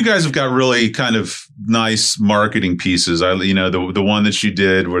do. But you guys have got really kind of nice marketing pieces. The one that you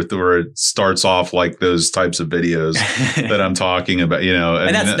did where it starts off like those types of videos that I'm talking about.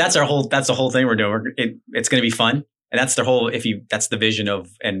 And that's the whole thing we're doing. It's going to be fun, and that's the vision of,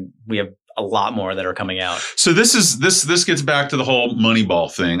 and we have a lot more that are coming out. So this gets back to the whole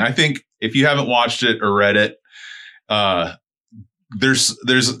Moneyball thing. I think if you haven't watched it or read it, there's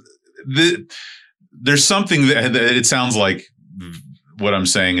something that it sounds like what I'm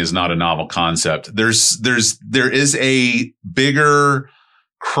saying is not a novel concept. There is a bigger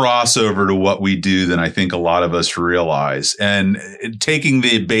crossover to what we do than I think a lot of us realize. And taking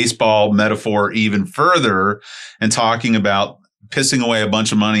the baseball metaphor even further and talking about pissing away a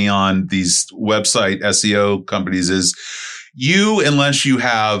bunch of money on these website SEO companies is unless you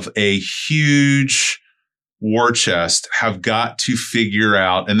have a huge war chest, have got to figure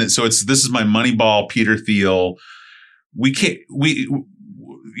out. And this is my Moneyball, Peter Thiel. We can't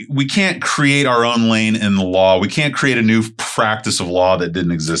create our own lane in the law. We can't create a new practice of law that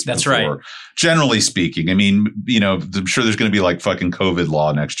didn't exist before. That's right. Generally speaking, I mean, I'm sure there's going to be like fucking COVID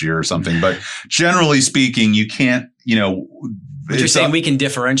law next year or something, but generally speaking, you can't, But you're saying we can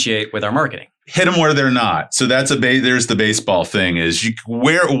differentiate with our marketing. Hit them where they're not. So there's the baseball thing is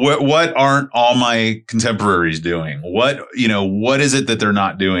what aren't all my contemporaries doing? What is it that they're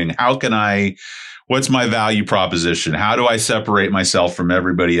not doing? What's my value proposition? How do I separate myself from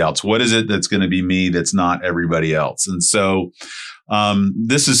everybody else? What is it that's going to be me that's not everybody else? And so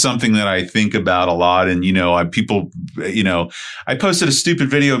this is something that I think about a lot. And, I posted a stupid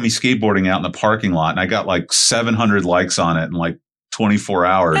video of me skateboarding out in the parking lot and I got like 700 likes on it in like 24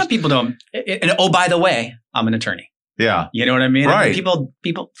 hours. Yeah, people don't. And by the way, I'm an attorney. Yeah. You know what I mean? Right. I mean,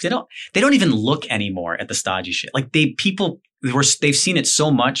 people, they don't even look anymore at the stodgy shit. Like they've seen it so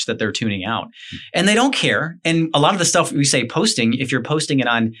much that they're tuning out and they don't care. And a lot of the stuff we say posting, if you're posting it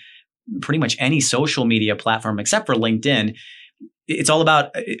on pretty much any social media platform except for LinkedIn, it's all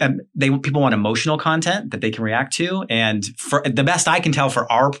about people want emotional content that they can react to. And for the best I can tell for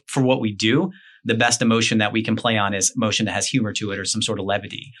what we do, the best emotion that we can play on is emotion that has humor to it or some sort of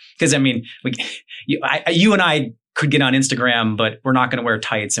levity. Because I mean, you and I could get on Instagram, but we're not going to wear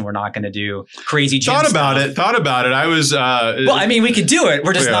tights and we're not going to do crazy gym Thought stuff. about it. I was well, I mean, we could do it.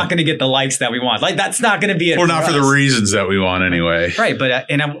 We're just not going to get the likes that we want. Like that's not going to be it. Or not for the reasons that we want anyway. Right. But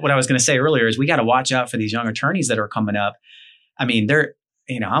what I was going to say earlier is we got to watch out for these young attorneys that are coming up. I mean,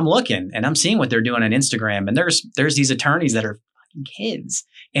 I'm looking and I'm seeing what they're doing on Instagram, and there's these attorneys that are fucking kids,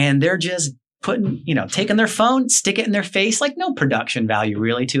 and they're just taking their phone, stick it in their face, like no production value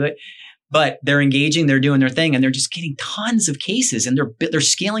really to it. But they're engaging, they're doing their thing, and they're just getting tons of cases, and they're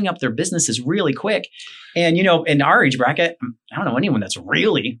scaling up their businesses really quick. And in our age bracket, I don't know anyone that's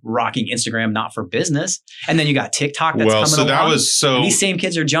really rocking Instagram not for business. And then you got TikTok that's coming along. And these same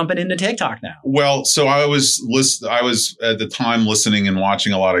kids are jumping into TikTok now. Well, so I was at the time listening and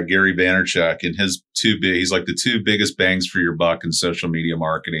watching a lot of Gary Vaynerchuk, and he's like the two biggest bangs for your buck in social media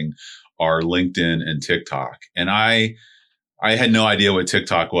marketing are LinkedIn and TikTok. And I had no idea what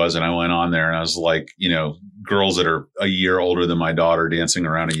TikTok was. And I went on there and I was like, girls that are a year older than my daughter dancing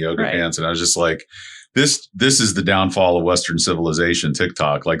around in yoga pants. And I was just like, this is the downfall of Western civilization,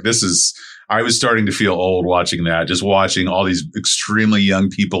 TikTok. Like I was starting to feel old watching that, just watching all these extremely young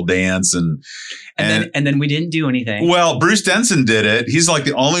people dance. And then we didn't do anything. Well, Bruce Denson did it. He's like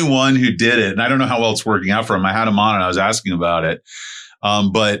the only one who did it. And I don't know how well it's working out for him. I had him on and I was asking about it.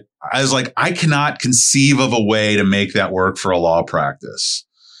 But I was like, I cannot conceive of a way to make that work for a law practice.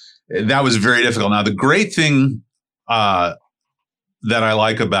 That was very difficult. Now, the great thing that I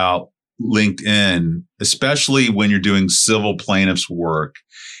like about LinkedIn, especially when you're doing civil plaintiffs work,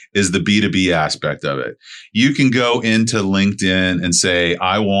 is the B2B aspect of it. You can go into LinkedIn and say,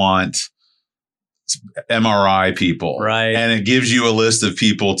 I want MRI people. Right. And it gives you a list of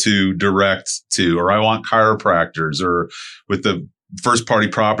people to direct to, or I want chiropractors, or with the first party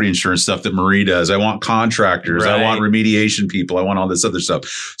property insurance stuff that Marie does. I want contractors. Right. I want remediation people. I want all this other stuff.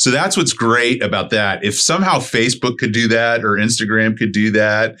 So that's what's great about that. If somehow Facebook could do that or Instagram could do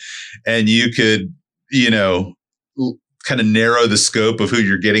that, and you could, kind of narrow the scope of who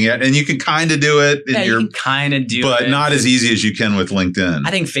you're getting at, and you can kind of do it. You can kind of do it. But not as easy as you can with LinkedIn.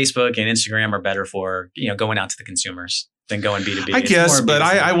 I think Facebook and Instagram are better for, going out to the consumers than going B2B. I guess, but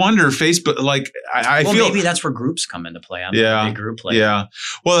I wonder Facebook, like I feel maybe that's where groups come into play. I'm a big group player. Yeah.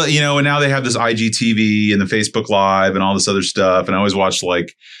 Well, and now they have this IGTV and the Facebook Live and all this other stuff. And I always watch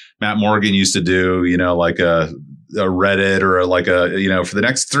like Matt Morgan used to do, like Reddit or like for the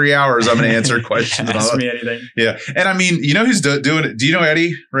next 3 hours, I'm going to answer questions. Ask me anything. Yeah. And I mean, who's doing it? Do you know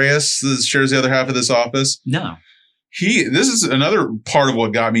Eddie Reyes shares the other half of this office? No. This is another part of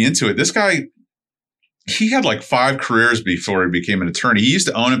what got me into it. This guy, he had like 5 careers before he became an attorney. He used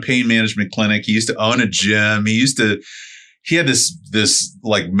to own a pain management clinic. He used to own a gym. He had this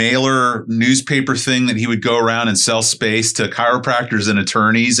like mailer newspaper thing that he would go around and sell space to chiropractors and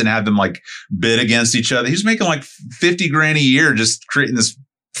attorneys and have them like bid against each other. He was making like $50,000 a year just creating this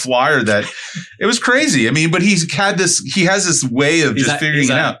flyer that it was crazy. I mean, but he has this way of figuring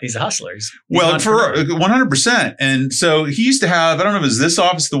it out. He's a hustler. Well, for 100%. And so he used to have, I don't know if it was this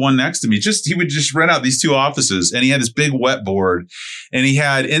office, the one next to me, he would just rent out these 2 offices, and he had this big wet board, and he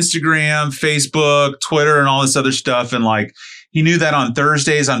had Instagram, Facebook, Twitter, and all this other stuff. And like, he knew that on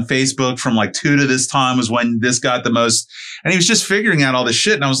Thursdays on Facebook from like 2 to this time was when this got the most, and he was just figuring out all this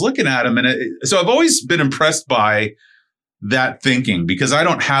shit. And I was looking at him, and so I've always been impressed by that thinking, because I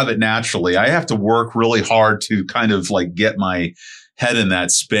don't have it naturally. I have to work really hard to kind of like get my head in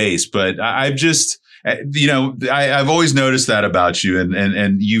that space. But I've just, I've always noticed that about you,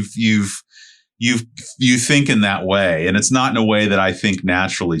 and you think in that way, and it's not in a way that I think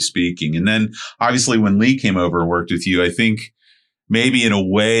naturally speaking. And then obviously when Lee came over and worked with you, I think maybe in a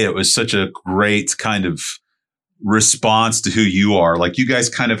way it was such a great kind of response to who you are. Like, you guys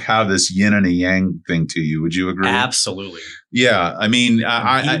kind of have this yin and a yang thing to you. Would you agree? Absolutely. Yeah. I mean,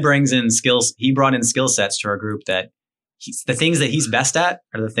 he brought in skill sets to our group that the things that he's best at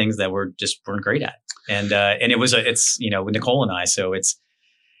are the things that weren't great at. And it's with Nicole and I. So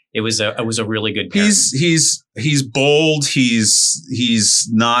it was a really good pairing. He's bold. He's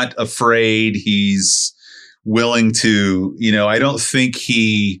not afraid. He's willing to, I don't think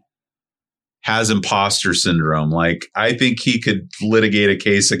he has imposter syndrome. Like, I think he could litigate a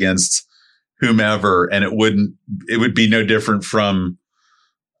case against whomever, and it would be no different from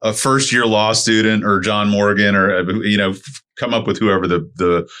a first year law student or John Morgan, or, come up with whoever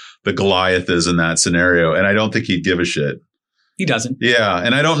the Goliath is in that scenario. And I don't think he'd give a shit. He doesn't. Yeah.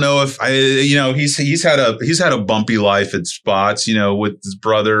 And I don't know if he's had a bumpy life at spots, with his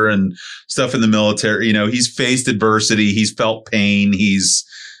brother and stuff in the military. He's faced adversity. He's felt pain.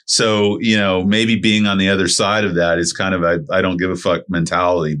 So, maybe being on the other side of that is kind of I don't give a fuck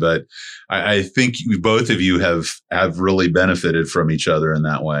mentality. But I think both of you have really benefited from each other in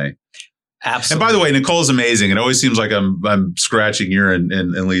that way. Absolutely. And by the way, Nicole's amazing. It always seems like I'm scratching your and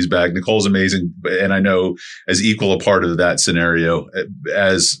Lee's back. Nicole's amazing, and I know as equal a part of that scenario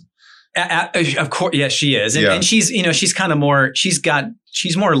as. Of course, yes, she is, and she's she's kind of more.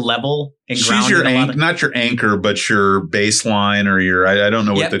 She's more level and grounded. She's your not your anchor, but your baseline, or your I don't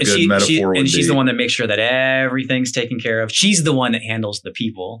know what the good metaphor would be. And she's the one that makes sure that everything's taken care of. She's the one that handles the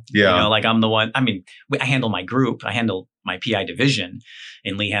people. Yeah, like I'm the one. I mean, I handle my group. I handle my PI division,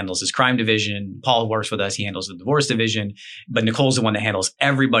 and Lee handles his crime division. Paul works with us. He handles the divorce division. But Nicole's the one that handles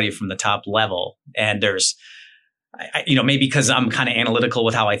everybody from the top level. And there's. Maybe because I'm kind of analytical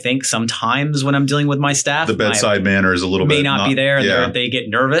with how I think. Sometimes when I'm dealing with my staff, the bedside manner is a little may bit not be there. Yeah. They get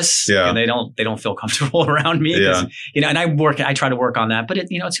nervous. Yeah. And they don't feel comfortable around me. Yeah. And I try to work on that, but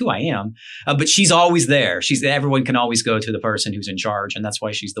it's who I am. But she's always there. Everyone can always go to the person who's in charge, and that's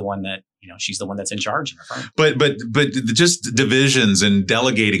why she's the one that she's the one that's in charge in her firm. But just divisions and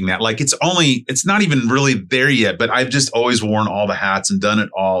delegating that, like it's not even really there yet. But I've just always worn all the hats and done it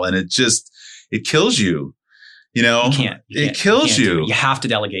all, and it kills you. It kills you. You have to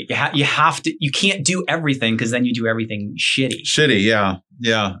delegate. You have to. You can't do everything, because then you do everything shitty. Yeah.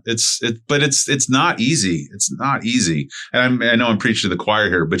 But it's not easy. It's not easy. And I know I'm preaching to the choir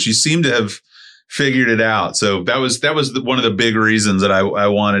here, but you seem to have figured it out. So that was one of the big reasons that I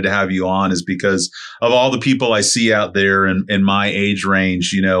wanted to have you on, is because of all the people I see out there in my age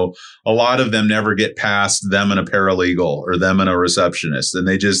range. A lot of them never get past them and a paralegal or them and a receptionist, and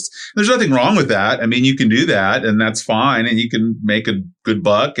there's nothing wrong with that. I mean, you can do that, and that's fine, and you can make a good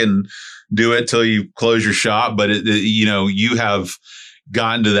buck and do it till you close your shop. But you have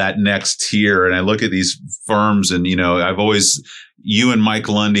gotten to that next tier, and I look at these firms, and I've always. You and Mike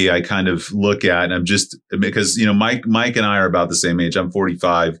Lundy, I kind of look at, and I'm just because, Mike and I are about the same age. I'm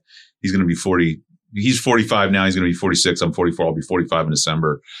 45. He's going to be 40. He's 45 now. He's going to be 46. I'm 44. I'll be 45 in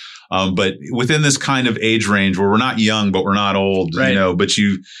December. But within this kind of age range where we're not young, but we're not old, right. But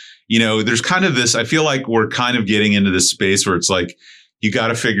there's kind of this, I feel like we're kind of getting into this space where it's like, you got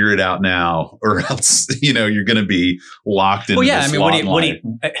to figure it out now, or else, you're going to be locked into this. I mean, what do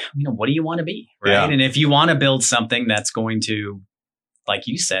you want to be? Right. Yeah. And if you want to build something that's going to like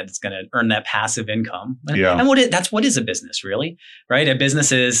you said, it's going to earn that passive income. Yeah. And that's what is a business, really, right? A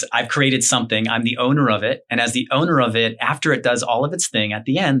business is, I've created something, I'm the owner of it. And as the owner of it, after it does all of its thing, at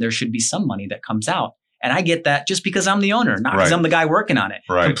the end, there should be some money that comes out. And I get that just because I'm the owner, not because I'm the guy working on it.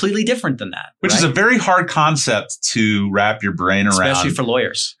 Right. Completely different than that. Which is a very hard concept to wrap your brain around. Especially for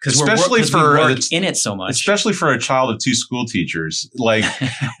lawyers. Because we work in it so much. Especially for a child of 2 school teachers. Like,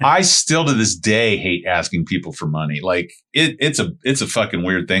 I still to this day hate asking people for money. Like, it's a fucking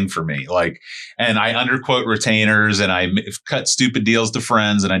weird thing for me. Like, and I underquote retainers and I cut stupid deals to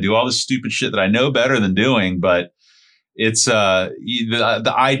friends and I do all this stupid shit that I know better than doing. But it's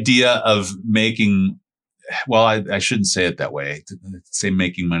the idea of making, well, I shouldn't say it that way. Say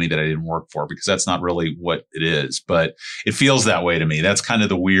making money that I didn't work for, because that's not really what it is. But it feels that way to me. That's kind of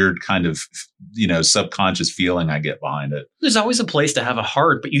the weird kind of, subconscious feeling I get behind it. There's always a place to have a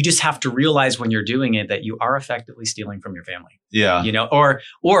heart, but you just have to realize when you're doing it that you are effectively stealing from your family. Yeah.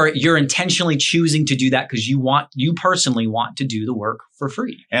 Or you're intentionally choosing to do that because you personally want to do the work for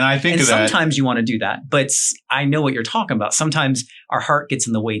free. And I think sometimes you want to do that, but I know what you're talking about. Sometimes our heart gets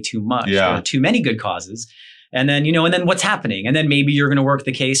in the way too much. Yeah. Or too many good causes. And then, and then what's happening? And then maybe you're going to work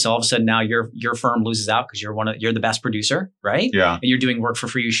the case. So all of a sudden now your firm loses out because you're the best producer, right? Yeah. And you're doing work for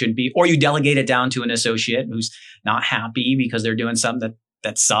free you should be, or you delegate it down to an associate who's not happy because they're doing something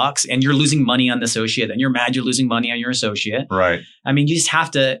that sucks, and you're losing money on the associate, and you're mad you're losing money on your associate. Right. I mean, you just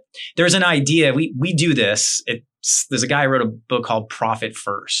have to, there's an idea. We do this. There's a guy who wrote a book called Profit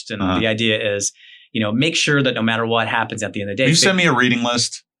First. And the idea is, make sure that no matter what happens at the end of the day. Can you send me a reading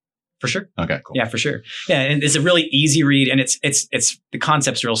list? For sure. Okay, cool. Yeah, for sure. Yeah, and it's a really easy read, and it's the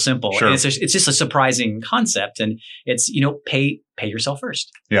concept's real simple. Sure. And it's just a surprising concept, and it's pay yourself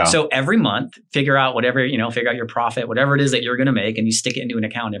first. Yeah. So every month, figure out whatever figure out your profit, whatever it is that you're going to make, and you stick it into an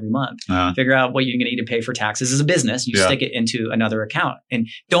account every month. Figure out what you're going to need to pay for taxes as a business. You stick it into another account, and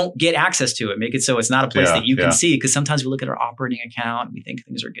don't get access to it. Make it so it's not a place that you can see, because sometimes we look at our operating account and we think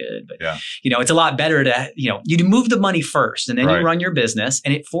things are good, but it's a lot better to you move the money first, and then you run your business,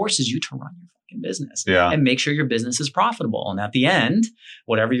 and it forces you to run your fucking business and make sure your business is profitable. And at the end,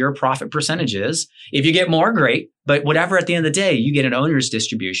 whatever your profit percentage is, if you get more, great. But whatever, at the end of the day, you get an owner's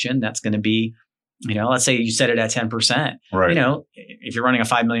distribution. That's going to be, let's say you set it at 10%. Right. If you're running a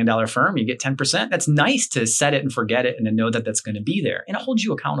 $5 million firm, you get 10%. That's nice to set it and forget it and to know that that's going to be there, and it holds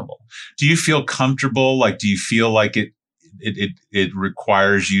you accountable. Do you feel comfortable? Like, do you feel like it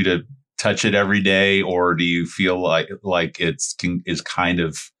requires you to touch it every day, or do you feel like is kind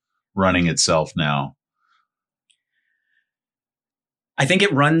of running itself now? I think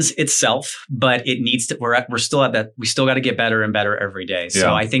it runs itself, but it needs to. We're still at that. We still got to get better and better every day.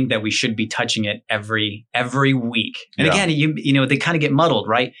 So I think that we should be touching it every week. And again, they kind of get muddled,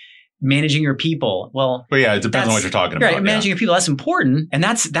 right? Managing your people. Well, but it depends on what you're talking about. Right, managing your people, that's important, and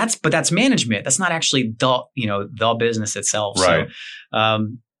that's management. That's not actually the business itself. Right. So,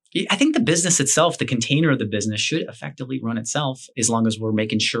 I think the business itself, the container of the business, should effectively run itself, as long as we're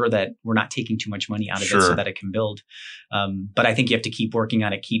making sure that we're not taking too much money out of it so that it can build. But I think you have to keep working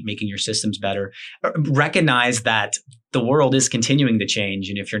on it, keep making your systems better. Recognize that the world is continuing to change.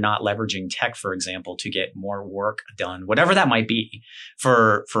 And if you're not leveraging tech, for example, to get more work done, whatever that might be,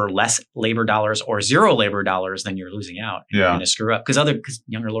 for less labor dollars or zero labor dollars, then you're losing out. You're going to screw up, because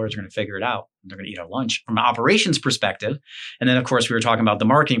younger lawyers are going to figure it out. They're going to eat our lunch from an operations perspective. And then, of course, we were talking about the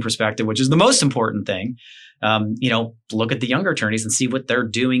marketing perspective, which is the most important thing. Look at the younger attorneys and see what they're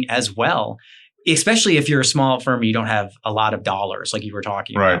doing as well. Especially if you're a small firm, you don't have a lot of dollars, like you were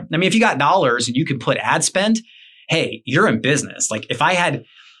talking about. I mean, if you got dollars and you can put ad spend, hey, you're in business. Like, if I had,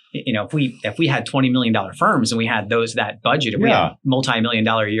 if we had $20 million firms and we had that budget, if we had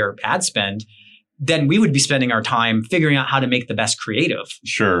multi-million-dollar a year ad spend, then we would be spending our time figuring out how to make the best creative.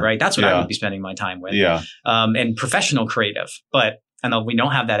 Sure. Right. That's what I would be spending my time with. Yeah. And professional creative. But I know we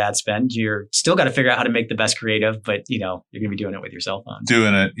don't have that ad spend. You're still got to figure out how to make the best creative, but you're going to be doing it with your cell phone.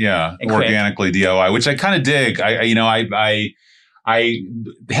 Doing it. Yeah. Organically DIY, which I kind of dig. I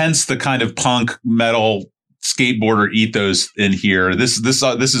hence the kind of punk metal skateboarder ethos in here. This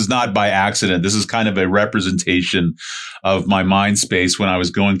is not by accident. This is kind of a representation of my mind space when I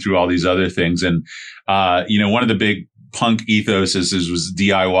was going through all these other things. And, one of the big punk ethoses was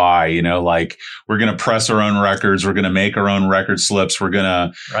DIY, like, we're going to press our own records. We're going to make our own record slips. We're going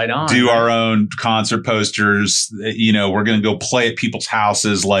to do our own concert posters. We're going to go play at people's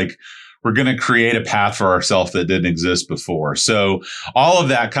houses. Like, we're going to create a path for ourselves that didn't exist before. So all of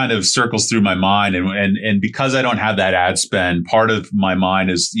that kind of circles through my mind. And because I don't have that ad spend, part of my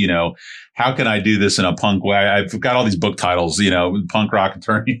mind is, how can I do this in a punk way? I've got all these book titles, Punk Rock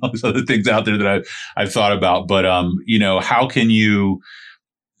Attorney, all these other things out there that I've thought about. But, how can you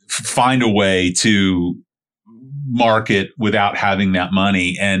find a way to market without having that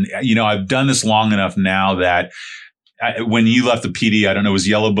money? And, I've done this long enough now that when you left the PD, I don't know, was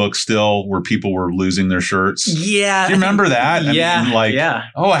Yellow Book still where people were losing their shirts? Yeah. Do you remember that? Yeah.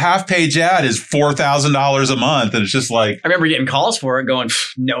 A half-page ad is $4,000 a month. And it's just like... I remember getting calls for it going,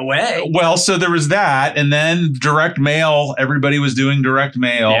 no way. Well, so there was that. And then direct mail, everybody was doing direct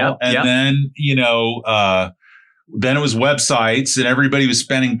mail. Yep, and then, then it was websites and everybody was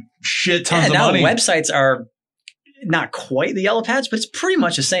spending shit tons of money. Now websites are not quite the yellow pads, but it's pretty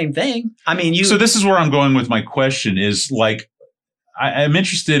much the same thing. I mean, So this is where I'm going with my question is like, I'm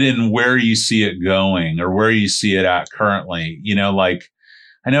interested in where you see it going or where you see it at currently.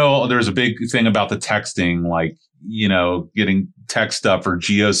 I know there's a big thing about the texting, like, getting text stuff or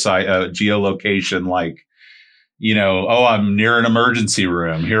geolocation, like, I'm near an emergency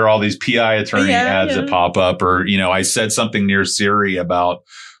room. Here are all these PI attorney ads that pop up, or, I said something near Siri about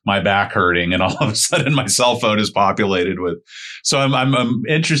my back hurting, and all of a sudden my cell phone is populated with. So I'm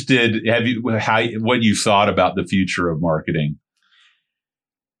interested. What you thought about the future of marketing?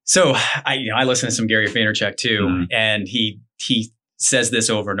 So I listen to some Gary Vaynerchuk too, and he says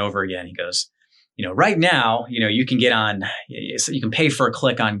this over and over again. He goes, right now, you can you can pay for a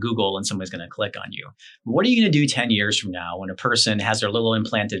click on Google and somebody's going to click on you. What are you going to do 10 years from now when a person has their little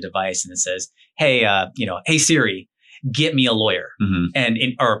implanted device and it says, hey, hey Siri, get me a lawyer,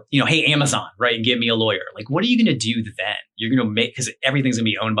 hey Amazon, right? Get me a lawyer. Like, what are you going to do then? You're going to because everything's going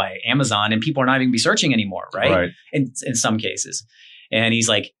to be owned by Amazon and people are not even going to be searching anymore, right? In some cases. And he's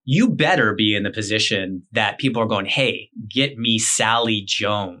like, you better be in the position that people are going, hey, get me Sally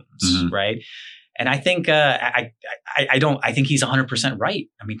Jones, right? And I think I think he's 100% right.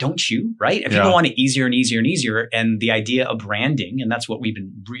 I mean, don't you? Right? If people want it easier and easier and easier, and the idea of branding, and that's what we've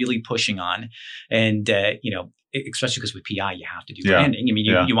been really pushing on, and especially because with PI you have to do branding. I mean,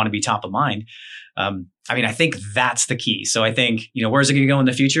 you want to be top of mind. I think that's the key. So I think where's it going to go in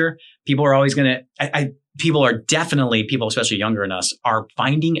the future? People are always going to. People, especially younger than us, are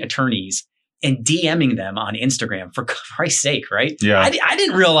finding attorneys and DMing them on Instagram, for Christ's sake, right? Yeah. I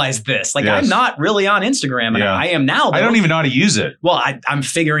didn't realize this. Like, I'm not really on Instagram, and I am now. Though. I don't even know how to use it. Well, I'm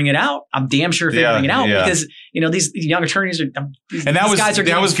figuring it out. I'm damn sure figuring it out because, these young attorneys are, and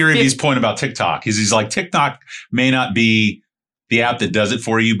that was Gary Vee's point about TikTok. He's like, TikTok may not be the app that does it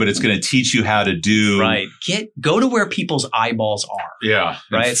for you, but it's going to teach you how to do. Right. Go to where people's eyeballs are. Yeah.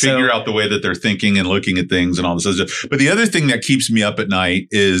 Right. Figure out the way that they're thinking and looking at things and all this other stuff. But the other thing that keeps me up at night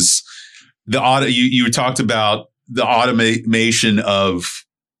is you talked about the automation of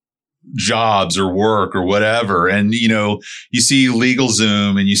jobs or work or whatever. And, you see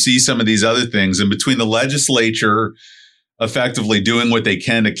LegalZoom and you see some of these other things, and between the legislature effectively doing what they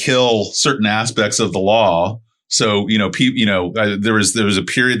can to kill certain aspects of the law. So, there was a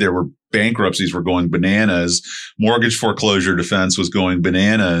period there where bankruptcies were going bananas. Mortgage foreclosure defense was going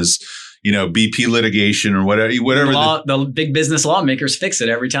bananas. BP litigation or whatever. The big business lawmakers fix it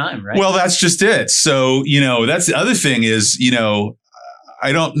every time, right? Well, that's just it. So, that's the other thing is,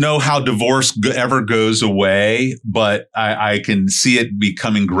 I don't know how divorce ever goes away, but I can see it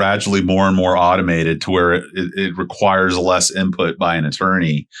becoming gradually more and more automated to where it requires less input by an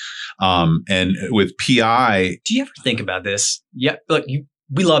attorney. And with PI. Do you ever think about this? Yeah. Look,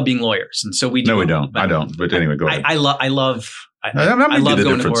 we love being lawyers. And so we do. No, we don't. I don't. But anyway, go ahead. I love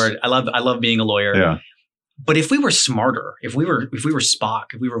going to court. I love being a lawyer. Yeah. But if we were smarter, if we were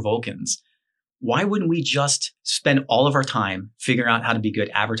Spock, if we were Vulcans, why wouldn't we just spend all of our time figuring out how to be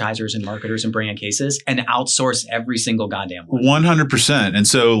good advertisers and marketers and bring in cases and outsource every single goddamn one? 100%. And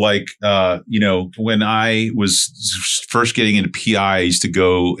so when I was first getting into PI, I used to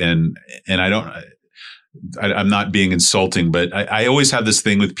go and I'm not being insulting, but I always have this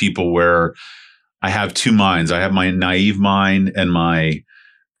thing with people where I have two minds. I have my naive mind and my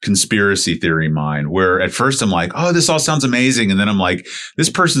conspiracy theory mind, where at first I'm like, oh, this all sounds amazing. And then I'm like, this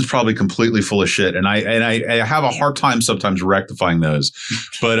person's probably completely full of shit. And I have a hard time sometimes rectifying those.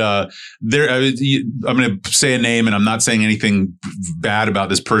 But I'm going to say a name, and I'm not saying anything bad about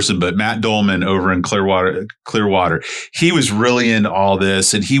this person, but Matt Dolman over in Clearwater, he was really into all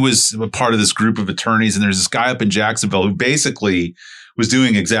this. And he was a part of this group of attorneys. And there's this guy up in Jacksonville who basically was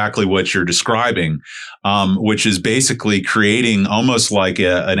doing exactly what you're describing, which is basically creating almost like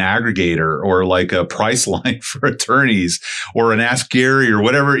an aggregator or like a Priceline for attorneys or an Ask Gary or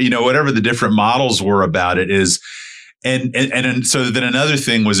whatever, whatever the different models were about it is. And so then another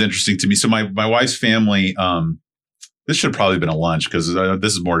thing was interesting to me. So my wife's family, this should have probably been a lunch because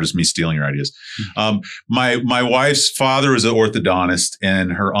this is more just me stealing your ideas. My wife's father was an orthodontist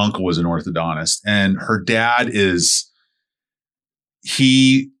and her uncle was an orthodontist, and her dad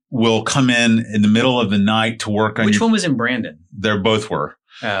he will come in the middle of the night to work on. Which one was in Brandon? They both were.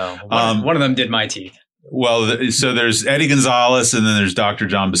 Oh, one of them did my teeth. Well, so there's Eddie Gonzalez and then there's Dr.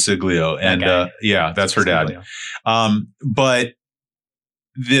 John Basiglio, and that's her dad. But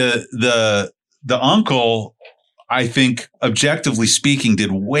the uncle, I think, objectively speaking,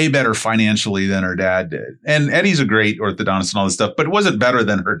 did way better financially than her dad did. And Eddie's a great orthodontist and all this stuff, but it wasn't better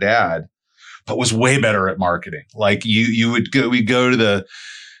than her dad, but was way better at marketing. Like we'd go to the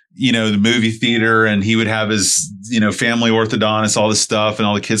movie theater and he would have his, family orthodontist, all this stuff and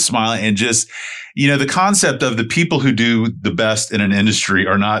all the kids smiling and just, the concept of the people who do the best in an industry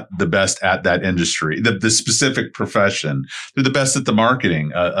are not the best at that industry, the specific profession. They're the best at the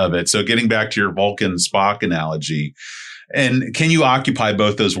marketing of it. So getting back to your Vulcan Spock analogy, and can you occupy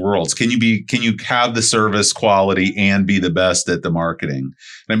both those worlds? Can you have the service quality and be the best at the marketing?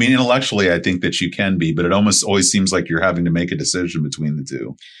 I mean, intellectually, I think that you can be, but it almost always seems like you're having to make a decision between the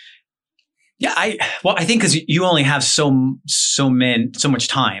two. Yeah, I think because you only have so much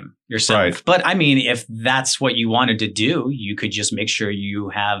time yourself. Right. But I mean, if that's what you wanted to do, you could just make sure you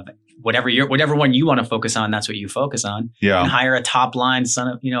have whatever one you want to focus on. That's what you focus on. Yeah. And hire a top line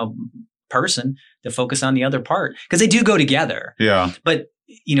person to focus on the other part, because they do go together. Yeah. But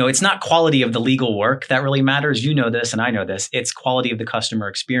it's not quality of the legal work that really matters. You know this and I know this. It's quality of the customer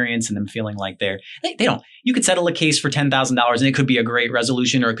experience and them feeling like they don't. You could settle a case for $10,000 and it could be a great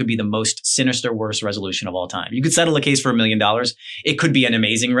resolution, or it could be the most sinister, worst resolution of all time. You could settle a case for $1 million. It could be an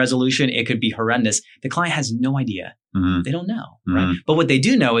amazing resolution. It could be horrendous. The client has no idea. Mm-hmm. They don't know. Mm-hmm. Right. But what they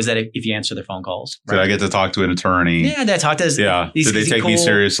do know is that if you answer their phone calls. Right? Did I get to talk to an attorney? Yeah, did I talk to this? Yeah. Did they take me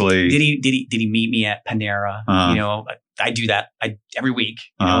seriously? Did he meet me at Panera? Uh-huh. I do that every week.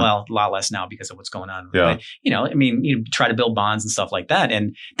 Well, a lot less now because of what's going on. Yeah. But, you try to build bonds and stuff like that.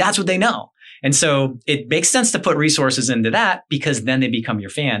 And that's what they know. And so it makes sense to put resources into that, because then they become your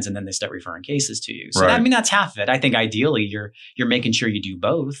fans and then they start referring cases to you. So right. that's half of it. I think ideally you're making sure you do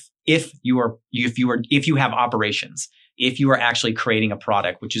both. If you have operations, if you are actually creating a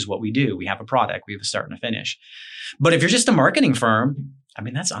product, which is what we do. We have a product, we have a start and a finish. But if you're just a marketing firm,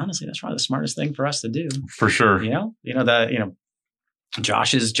 that's probably the smartest thing for us to do. For sure.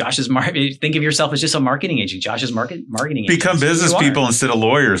 Josh's think of yourself as just a marketing agent. Josh's marketing agent. Become business people instead of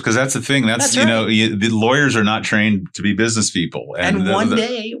lawyers, because that's the thing. That's right. The lawyers are not trained to be business people. And one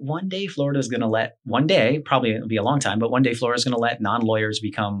day Florida's going to let, probably it'll be a long time, but one day Florida's going to let non-lawyers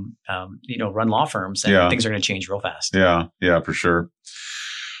become, run law firms, and things are going to change real fast. Yeah. Yeah, for sure.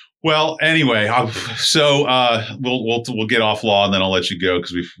 Well, anyway, so we'll get off law and then I'll let you go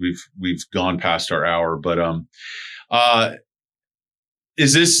because we've gone past our hour. But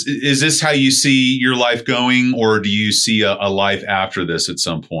is this how you see your life going, or do you see a life after this at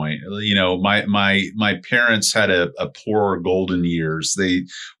some point? My parents had a poor golden years. They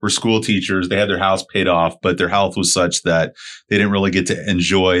were school teachers. They had their house paid off, but their health was such that they didn't really get to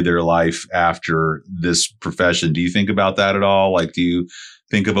enjoy their life after this profession. Do you think about that at all? Like, do you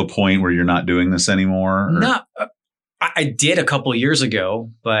think of a point where you're not doing this anymore? No, I did a couple of years ago,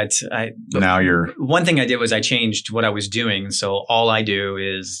 but one thing I did was I changed what I was doing. So all I do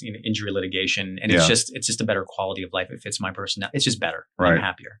is injury litigation, and it's just a better quality of life. It fits my personality. It's just better. Right. I'm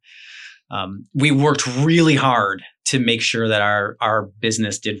happier. We worked really hard to make sure that our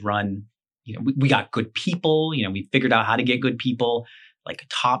business did run. We got good people. We figured out how to get good people. Like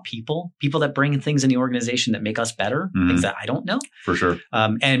top people that bring things in the organization that make us better, things that I don't know. For sure.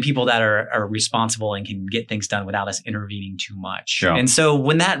 And people that are responsible and can get things done without us intervening too much. Yeah. And so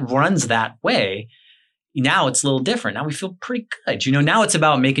when that runs that way, now it's a little different. Now we feel pretty good. Now it's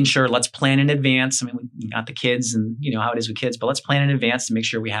about making sure, let's plan in advance. We got the kids and how it is with kids, but let's plan in advance to make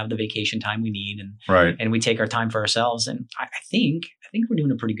sure we have the vacation time we need and we take our time for ourselves. And I think we're doing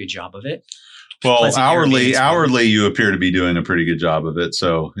a pretty good job of it. Well, hourly, you appear to be doing a pretty good job of it.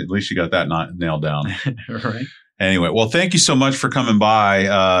 So at least you got that nailed down. Right. Anyway, well, thank you so much for coming by.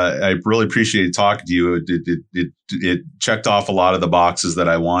 I really appreciated talking to you. It checked off a lot of the boxes that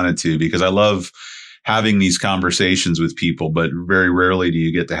I wanted to, because I love having these conversations with people, but very rarely do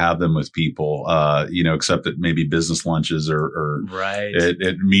you get to have them with people, except at maybe business lunches or right.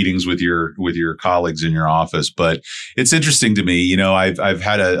 at meetings with your colleagues in your office. But it's interesting to me, I've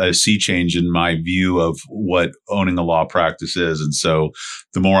had a sea change in my view of what owning a law practice is. And so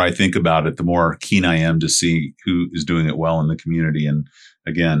the more I think about it, the more keen I am to see who is doing it well in the community. And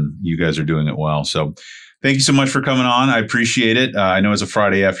again, you guys are doing it well. So thank you so much for coming on. I appreciate it. I know it's a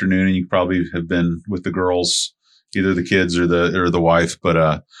Friday afternoon and you probably have been with the girls, either the kids or the wife,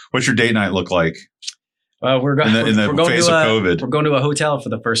 but what's your date night look like? We're going in the face of COVID. We're going to a hotel for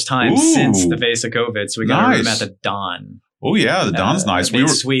the first time since the face of COVID. So we got a room at the Don. Oh yeah, the Don's nice. We were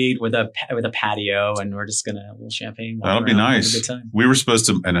suite with a patio, and we're just gonna a little champagne. That'll be nice. Have a good time. We were supposed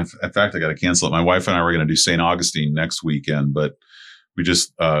to, and in fact, I got to cancel it. My wife and I were going to do St. Augustine next weekend, but we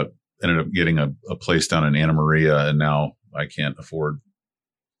just ended up getting a place down in Anna Maria, and now I can't afford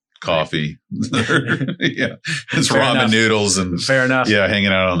coffee. Yeah, it's Fair ramen enough. noodles and Fair enough. Yeah,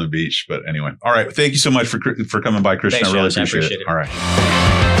 hanging out on the beach. But anyway, all right. Thank you so much for coming by, Christian. Thanks, I really Josh. appreciate I appreciate it.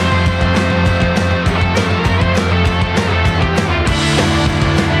 All right.